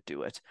best way to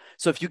do it.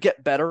 So if you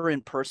get better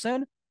in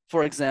person,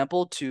 for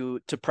example,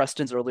 to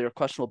Preston's earlier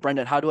question, well,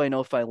 Brenden, how do I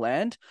know if I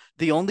land?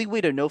 The only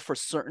way to know for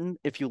certain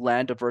if you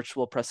land a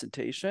virtual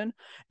presentation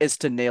is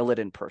to nail it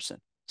in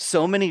person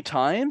so many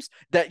times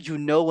that you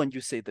know when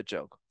you say the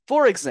joke.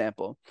 For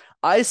example,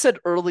 I said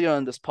earlier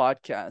on this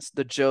podcast,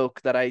 the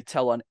joke that I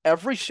tell on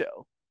every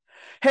show.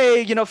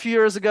 Hey, a few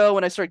years ago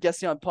when I started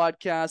guesting on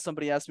podcasts,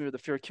 somebody asked me where the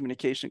fear of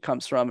communication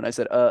comes from. And I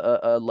said,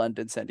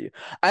 London send you.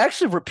 I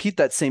actually repeat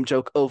that same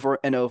joke over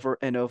and over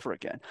and over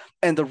again.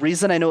 And the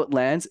reason I know it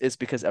lands is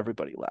because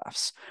everybody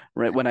laughs,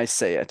 right? When I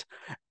say it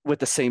with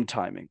the same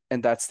timing.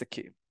 And that's the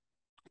key.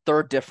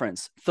 Third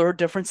difference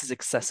is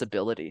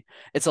accessibility.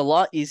 It's a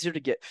lot easier to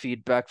get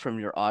feedback from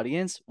your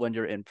audience when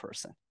you're in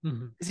person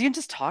because you can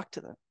just talk to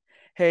them.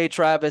 Hey,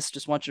 Travis,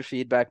 just want your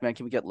feedback, man.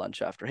 Can we get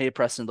lunch after? Hey,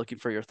 Preston, looking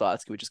for your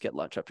thoughts. Can we just get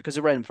lunch after? Because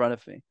you're right in front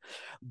of me.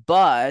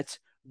 But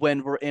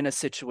when we're in a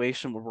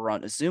situation where we're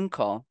on a Zoom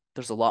call,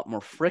 there's a lot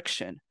more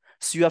friction.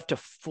 So you have to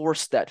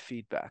force that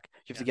feedback.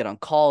 You have to get on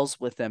calls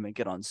with them and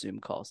get on Zoom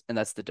calls. And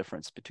that's the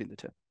difference between the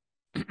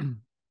two.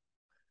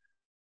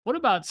 What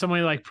about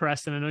somebody like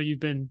Preston? I know you've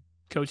been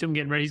coach him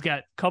getting ready. He's got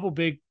a couple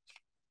big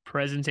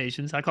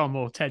presentations. I call them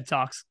little TED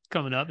Talks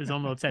coming up. His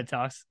own little TED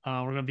Talks.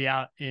 We're going to be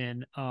out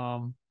in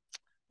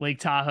Lake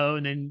Tahoe,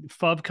 and then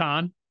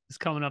FubCon is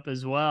coming up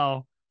as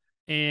well.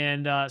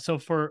 And so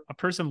for a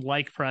person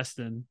like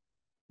Preston,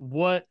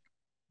 what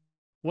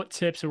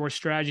tips or what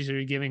strategies are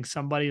you giving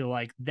somebody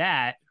like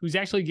that who's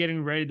actually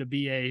getting ready to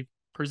be a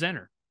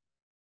presenter?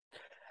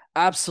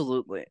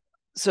 Absolutely.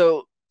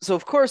 So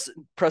of course,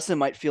 Preston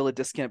might feel a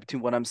disconnect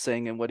between what I'm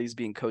saying and what he's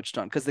being coached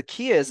on. Because the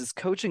key is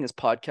coaching is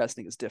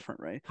podcasting is different,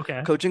 right?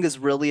 Okay. Coaching is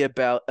really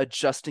about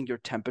adjusting your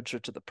temperature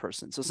to the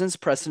person. So since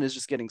Preston is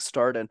just getting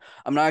started,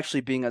 I'm not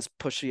actually being as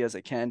pushy as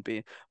I can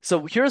be.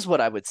 So here's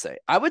what I would say.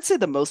 I would say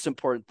the most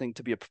important thing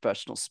to be a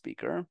professional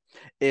speaker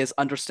is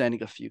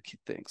understanding a few key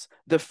things.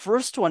 The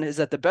first one is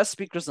that the best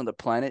speakers on the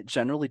planet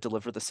generally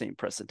deliver the same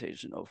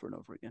presentation over and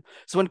over again.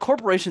 So when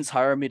corporations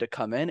hire me to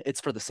come in,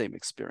 it's for the same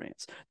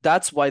experience.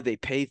 That's why they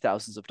pay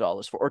thousands of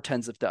dollars for, or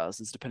tens of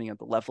thousands, depending on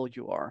the level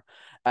you are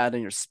at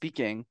in your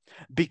speaking,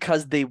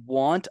 because they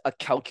want a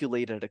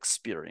calculated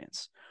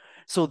experience.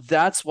 So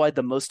that's why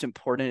the most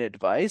important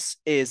advice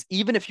is,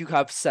 even if you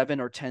have 7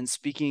 or 10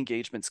 speaking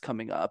engagements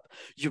coming up,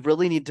 you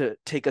really need to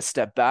take a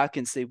step back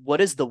and say,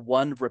 what is the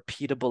one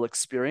repeatable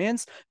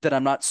experience that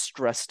I'm not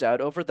stressed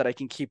out over, that I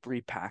can keep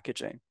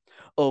repackaging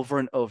over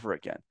and over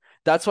again?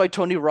 That's why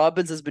Tony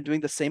Robbins has been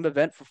doing the same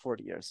event for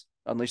 40 years.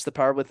 Unleash the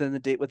Power Within, the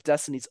Date with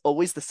Destiny. It's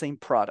always the same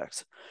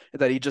product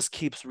that he just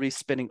keeps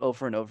respinning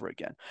over and over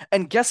again.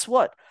 And guess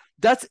what?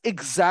 That's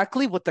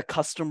exactly what the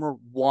customer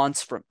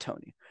wants from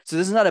Tony. So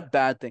this is not a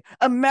bad thing.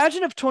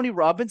 Imagine if Tony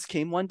Robbins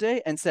came one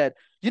day and said,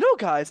 you know,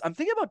 guys, I'm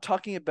thinking about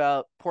talking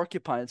about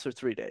porcupines for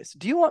 3 days.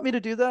 Do you want me to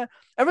do that?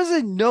 Everyone's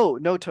like,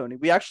 no, Tony.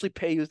 We actually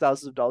pay you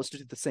thousands of dollars to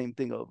do the same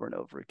thing over and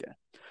over again.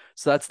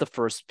 So that's the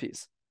first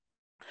piece.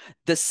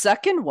 The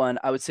second one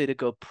I would say to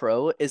go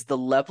pro is the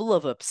level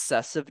of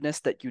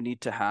obsessiveness that you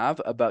need to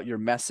have about your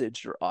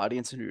message, your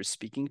audience, and who you're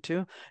speaking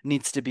to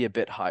needs to be a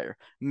bit higher.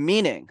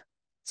 Meaning,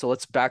 so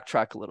let's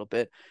backtrack a little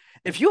bit.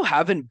 If you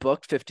haven't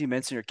booked 50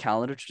 minutes in your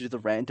calendar to do the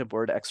random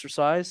word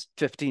exercise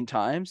 15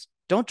 times,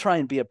 don't try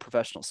and be a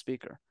professional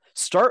speaker.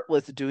 Start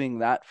with doing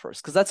that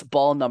first, because that's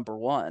ball number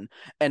 1,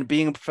 and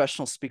being a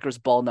professional speaker is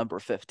ball number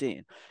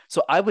 15.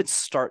 So I would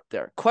start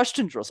there.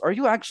 Question drills. Are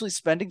you actually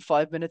spending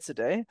 5 minutes a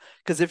day?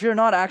 Because if you're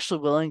not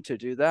actually willing to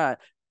do that,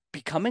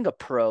 becoming a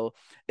pro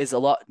is a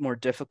lot more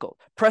difficult.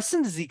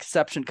 Preston is the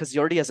exception because he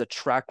already has a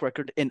track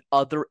record in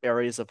other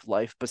areas of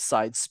life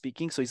besides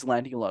speaking. So he's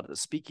landing a lot of the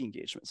speaking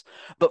engagements.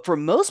 But for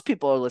most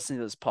people who are listening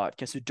to this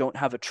podcast who don't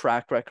have a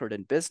track record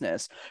in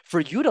business, for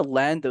you to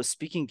land those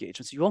speaking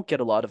engagements, you won't get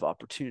a lot of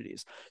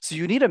opportunities. So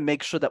you need to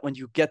make sure that when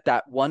you get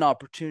that one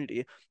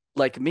opportunity,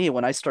 like me,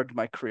 when I started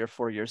my career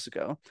 4 years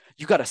ago,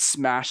 you got to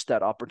smash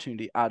that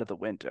opportunity out of the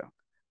window,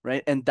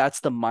 right? And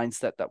that's the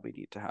mindset that we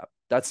need to have.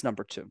 That's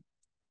number 2.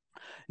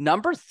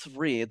 Number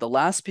 3, the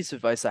last piece of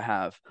advice I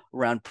have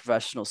around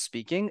professional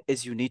speaking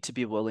is you need to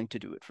be willing to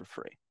do it for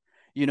free.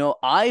 You know,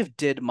 I've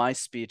did my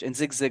speech, and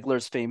Zig Ziglar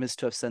is famous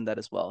to have said that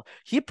as well.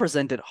 He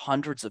presented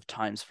hundreds of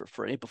times for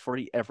free before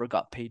he ever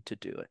got paid to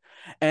do it.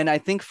 And I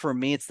think for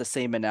me, it's the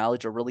same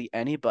analogy, or really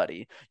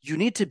anybody. You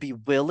need to be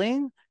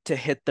willing to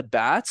hit the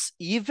bats,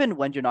 even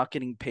when you're not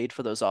getting paid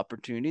for those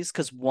opportunities.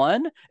 Because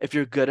 1, if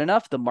you're good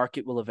enough, the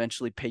market will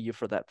eventually pay you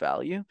for that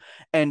value.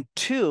 And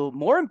 2,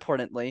 more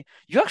importantly,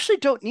 you actually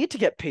don't need to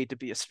get paid to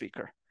be a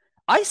speaker.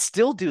 I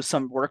still do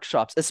some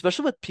workshops,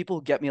 especially with people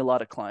who get me a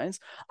lot of clients.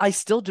 I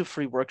still do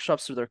free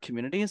workshops through their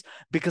communities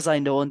because I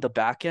know in the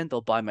back end,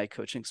 they'll buy my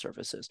coaching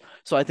services.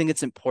 So I think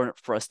it's important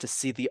for us to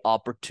see the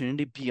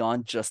opportunity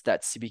beyond just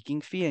that speaking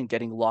fee and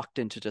getting locked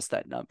into just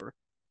that number.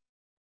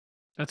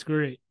 That's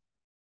great.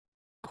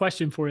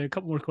 Question for you. A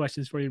couple more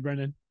questions for you,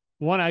 Brenden.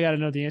 One, I got to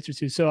know the answer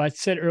to. So I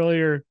said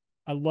earlier,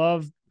 I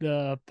love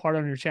the part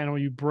on your channel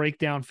where you break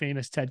down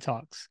famous TED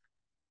Talks.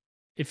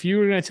 If you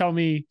were going to tell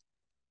me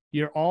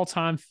your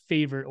all-time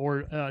favorite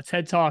or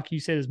TED Talk you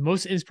said is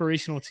most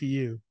inspirational to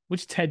you,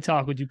 which TED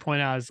Talk would you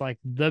point out as like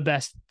the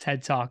best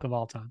TED Talk of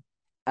all time?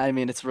 I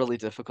mean, it's really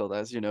difficult,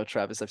 as you know,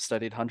 Travis. I've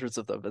studied hundreds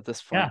of them at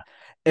this point.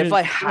 Yeah. If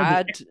I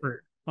had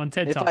on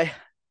TED if Talk.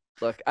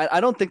 Look,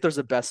 I don't think there's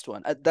a best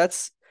one.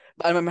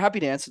 I'm happy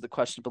to answer the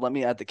question, but let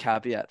me add the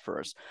caveat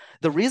first.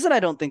 The reason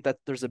I don't think that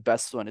there's a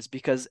best one is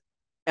because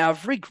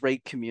every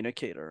great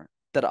communicator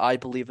that I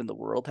believe in the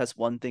world has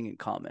one thing in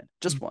common,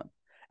 just one,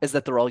 is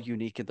that they're all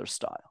unique in their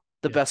style.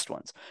 The best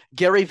ones.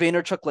 Gary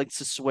Vaynerchuk likes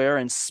to swear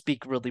and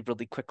speak really,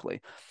 really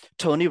quickly.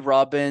 Tony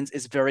Robbins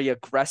is very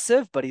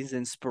aggressive, but he's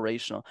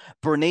inspirational.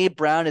 Brene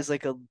Brown is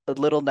like a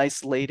little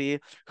nice lady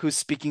who's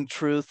speaking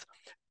truth.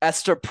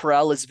 Esther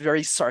Perel is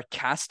very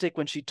sarcastic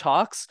when she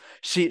talks.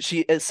 She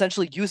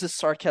essentially uses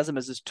sarcasm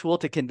as his tool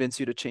to convince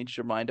you to change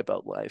your mind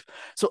about life.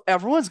 So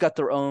everyone's got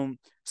their own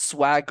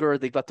swagger.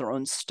 They've got their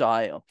own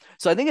style.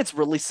 So I think it's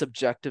really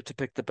subjective to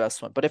pick the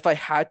best one. But if I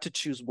had to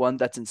choose one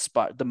that's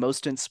the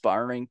most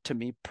inspiring to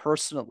me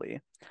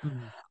personally,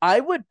 I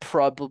would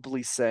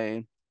probably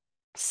say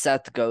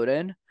Seth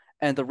Godin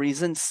And the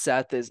reason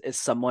Seth is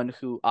someone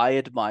who I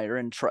admire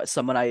and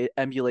someone I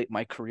emulate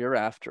my career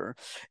after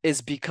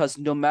is because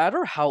no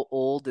matter how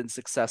old and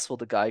successful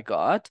the guy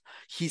got,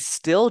 he's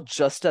still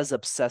just as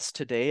obsessed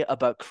today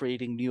about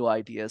creating new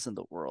ideas in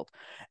the world.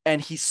 And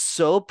he's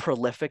so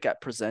prolific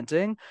at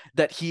presenting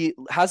that he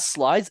has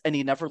slides and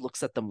he never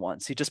looks at them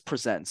once. He just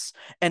presents.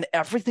 And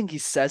everything he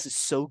says is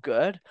so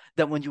good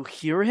that when you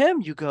hear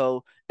him, you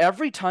go,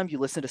 every time you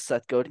listen to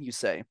Seth Godin, you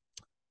say,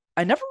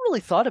 I never really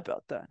thought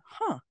about that.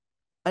 Huh.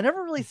 I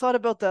never really thought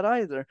about that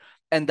either.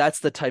 And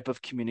that's the type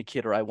of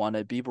communicator I want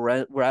to be.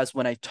 Whereas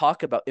when I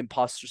talk about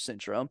imposter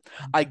syndrome,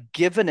 I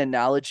give an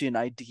analogy, an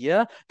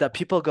idea that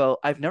people go,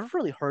 I've never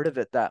really heard of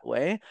it that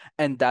way.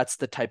 And that's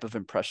the type of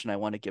impression I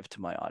want to give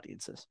to my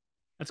audiences.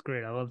 That's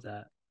great. I love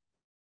that.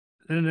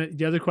 And then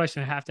the other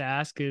question I have to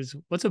ask is,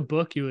 what's a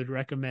book you would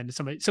recommend to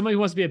somebody who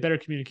wants to be a better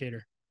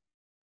communicator?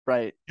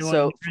 Right.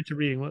 So into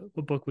reading,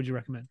 what book would you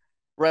recommend?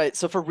 Right.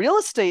 So for real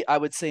estate, I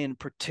would say in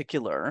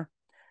particular,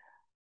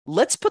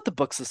 let's put the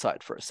books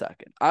aside for a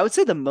second. I would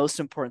say the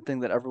most important thing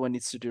that everyone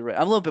needs to do, right?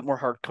 I'm a little bit more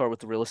hardcore with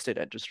the real estate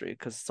industry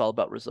because it's all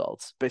about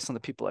results based on the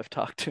people I've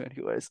talked to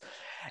anyways,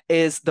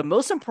 is the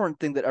most important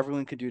thing that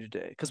everyone can do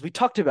today. Because we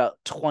talked about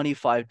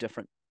 25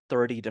 different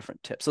 30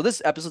 different tips. So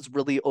this episode's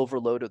really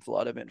overloaded with a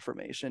lot of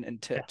information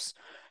and tips.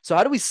 Yeah. So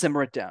how do we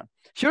simmer it down?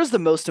 Here's the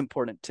most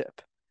important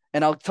tip.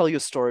 And I'll tell you a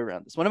story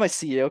around this. One of my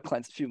CEO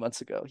clients a few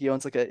months ago, he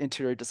owns like an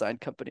interior design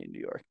company in New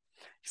York.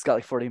 He's got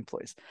like 40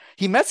 employees.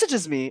 He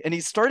messages me and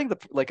he's starting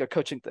like a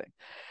coaching thing.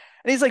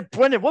 And he's like,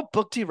 Brenden, what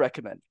book do you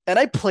recommend? And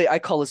I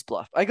call his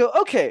bluff. I go,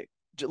 okay,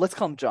 let's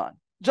call him John.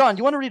 John,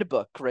 you want to read a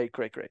book? Great.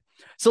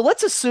 So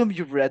let's assume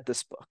you read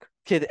this book.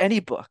 Okay,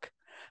 any book.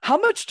 How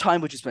much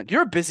time would you spend?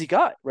 You're a busy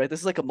guy, right? This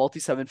is like a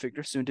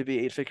multi-7-figure, soon to be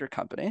 8-figure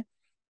company.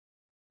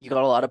 You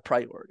got a lot of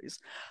priorities.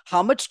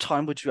 How much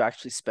time would you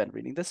actually spend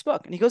reading this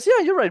book? And he goes,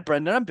 yeah, you're right,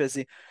 Brenden, I'm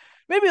busy.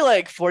 Maybe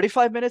like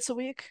 45 minutes a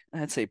week.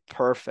 And I'd say,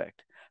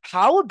 perfect.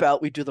 How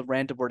about we do the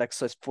random word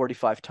exercise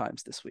 45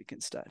 times this week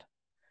instead?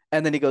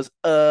 And then he goes,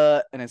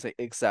 and I say,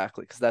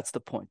 exactly, because that's the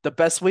point. The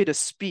best way to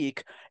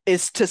speak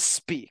is to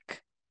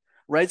speak.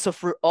 Right. So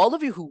for all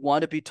of you who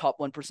want to be top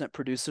 1%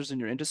 producers in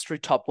your industry,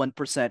 top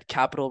 1%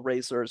 capital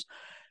raisers,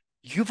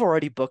 you've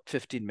already booked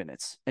 15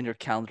 minutes in your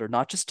calendar,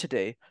 not just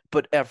today,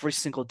 but every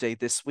single day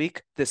this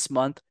week, this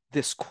month,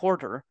 this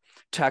quarter,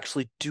 to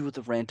actually do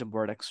the random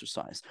word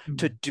exercise,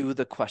 to do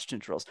the question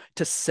drills,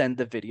 to send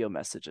the video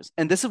messages.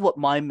 And this is what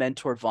my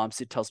mentor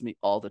Vamsi tells me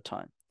all the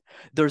time.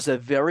 There's a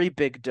very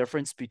big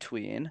difference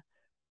between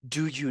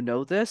do you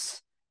know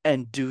this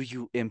and do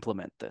you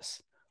implement this?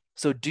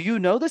 So do you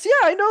know this?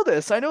 Yeah, I know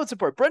this. I know it's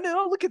important. Brenden,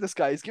 oh, look at this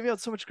guy. He's giving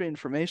out so much great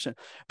information.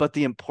 But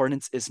the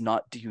importance is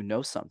not do you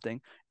know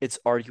something? It's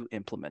are you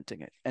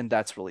implementing it? And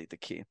that's really the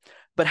key.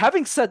 But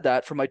having said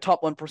that, for my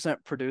top 1%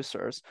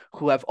 producers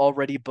who have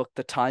already booked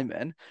the time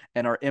in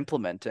and are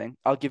implementing,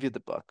 I'll give you the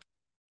book.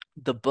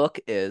 The book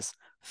is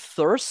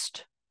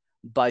Thirst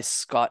by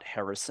Scott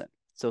Harrison.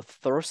 So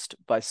Thirst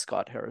by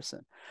Scott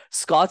Harrison.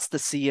 Scott's the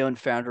CEO and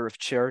founder of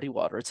Charity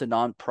Water. It's a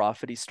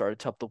nonprofit he started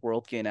to help the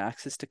world gain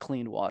access to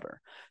clean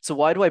water. So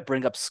why do I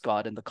bring up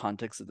Scott in the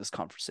context of this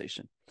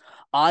conversation?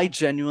 I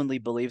genuinely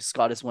believe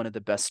Scott is one of the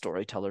best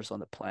storytellers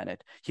on the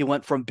planet. He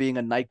went from being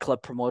a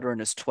nightclub promoter in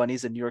his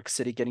 20s in New York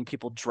City, getting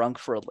people drunk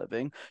for a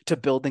living, to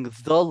building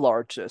the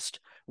largest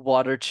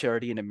water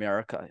charity in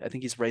America. I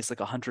think he's raised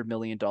like $100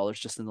 million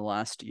just in the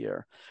last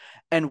year.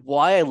 And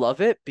why I love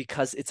it,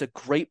 because it's a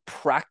great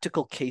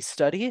practical case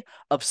study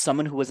of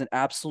someone who was an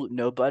absolute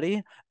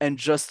nobody and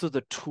just through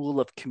the tool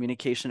of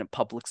communication and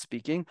public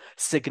speaking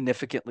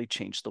significantly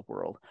changed the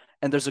world.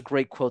 And there's a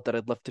great quote that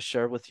I'd love to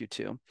share with you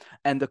too.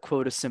 And the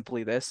quote is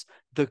simply this: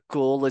 the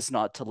goal is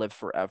not to live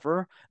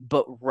forever,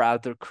 but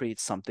rather create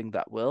something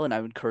that will. And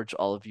I would encourage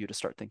all of you to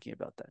start thinking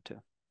about that too.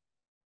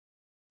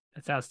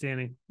 That's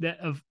outstanding. That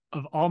of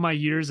all my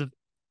years of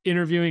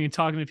interviewing and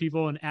talking to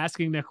people and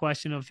asking the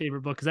question of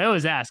favorite book, because I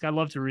always ask, I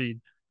love to read.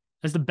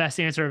 That's the best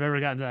answer I've ever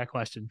gotten to that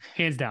question,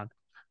 hands down.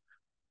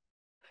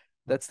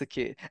 That's the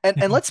key.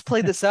 And let's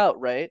play this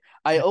out, right?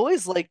 I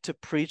always like to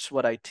preach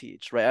what I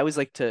teach, right? I always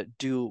like to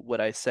do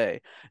what I say.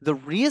 The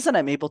reason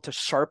I'm able to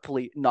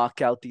sharply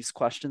knock out these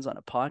questions on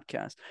a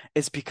podcast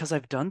is because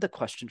I've done the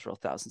question drill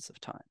thousands of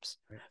times.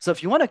 Right. So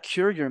if you want to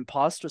cure your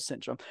imposter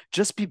syndrome,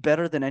 just be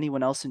better than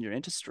anyone else in your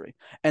industry.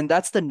 And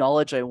that's the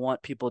knowledge I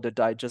want people to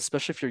digest,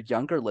 especially if you're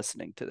younger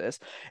listening to this,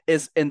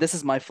 and this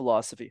is my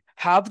philosophy: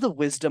 have the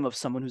wisdom of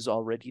someone who's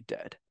already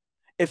dead.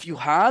 If you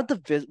had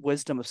the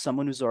wisdom of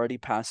someone who's already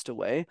passed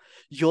away,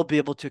 you'll be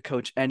able to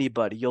coach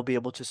anybody. You'll be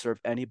able to serve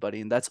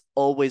anybody. And that's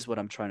always what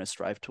I'm trying to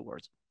strive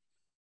towards.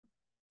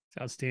 It's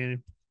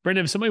outstanding.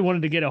 Brenden, if somebody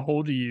wanted to get a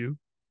hold of you,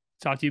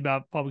 talk to you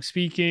about public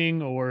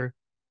speaking or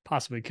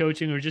possibly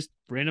coaching or just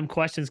random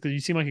questions, because you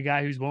seem like a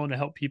guy who's willing to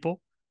help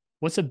people,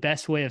 what's the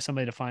best way of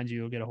somebody to find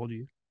you or get a hold of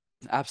you?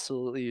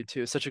 Absolutely, you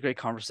too. Such a great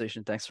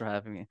conversation. Thanks for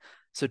having me.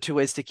 So 2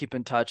 ways to keep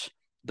in touch.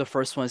 The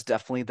first one is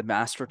definitely the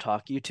Master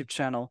Talk YouTube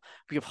channel.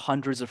 We have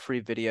hundreds of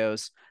free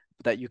videos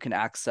that you can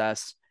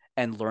access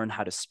and learn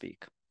how to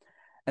speak.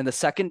 And the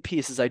second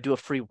piece is I do a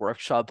free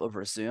workshop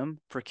over Zoom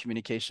for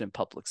communication and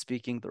public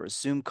speaking. There's a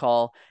Zoom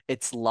call.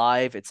 It's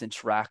live, it's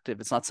interactive.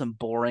 It's not some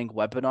boring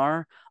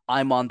webinar.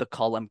 I'm on the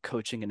call, I'm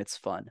coaching, and it's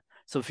fun.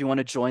 So if you want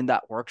to join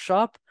that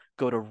workshop,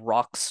 go to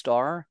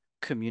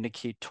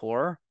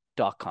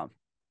rockstarcommunicator.com.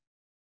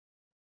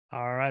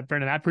 All right,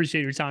 Brenden, I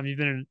appreciate your time. You've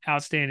been an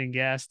outstanding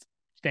guest.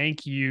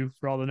 Thank you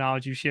for all the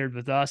knowledge you shared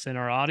with us and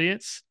our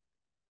audience.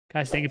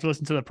 Guys, thank you for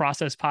listening to the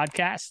Process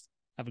Podcast.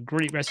 Have a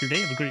great rest of your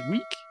day. Have a great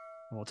week.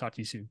 And we'll talk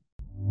to you soon.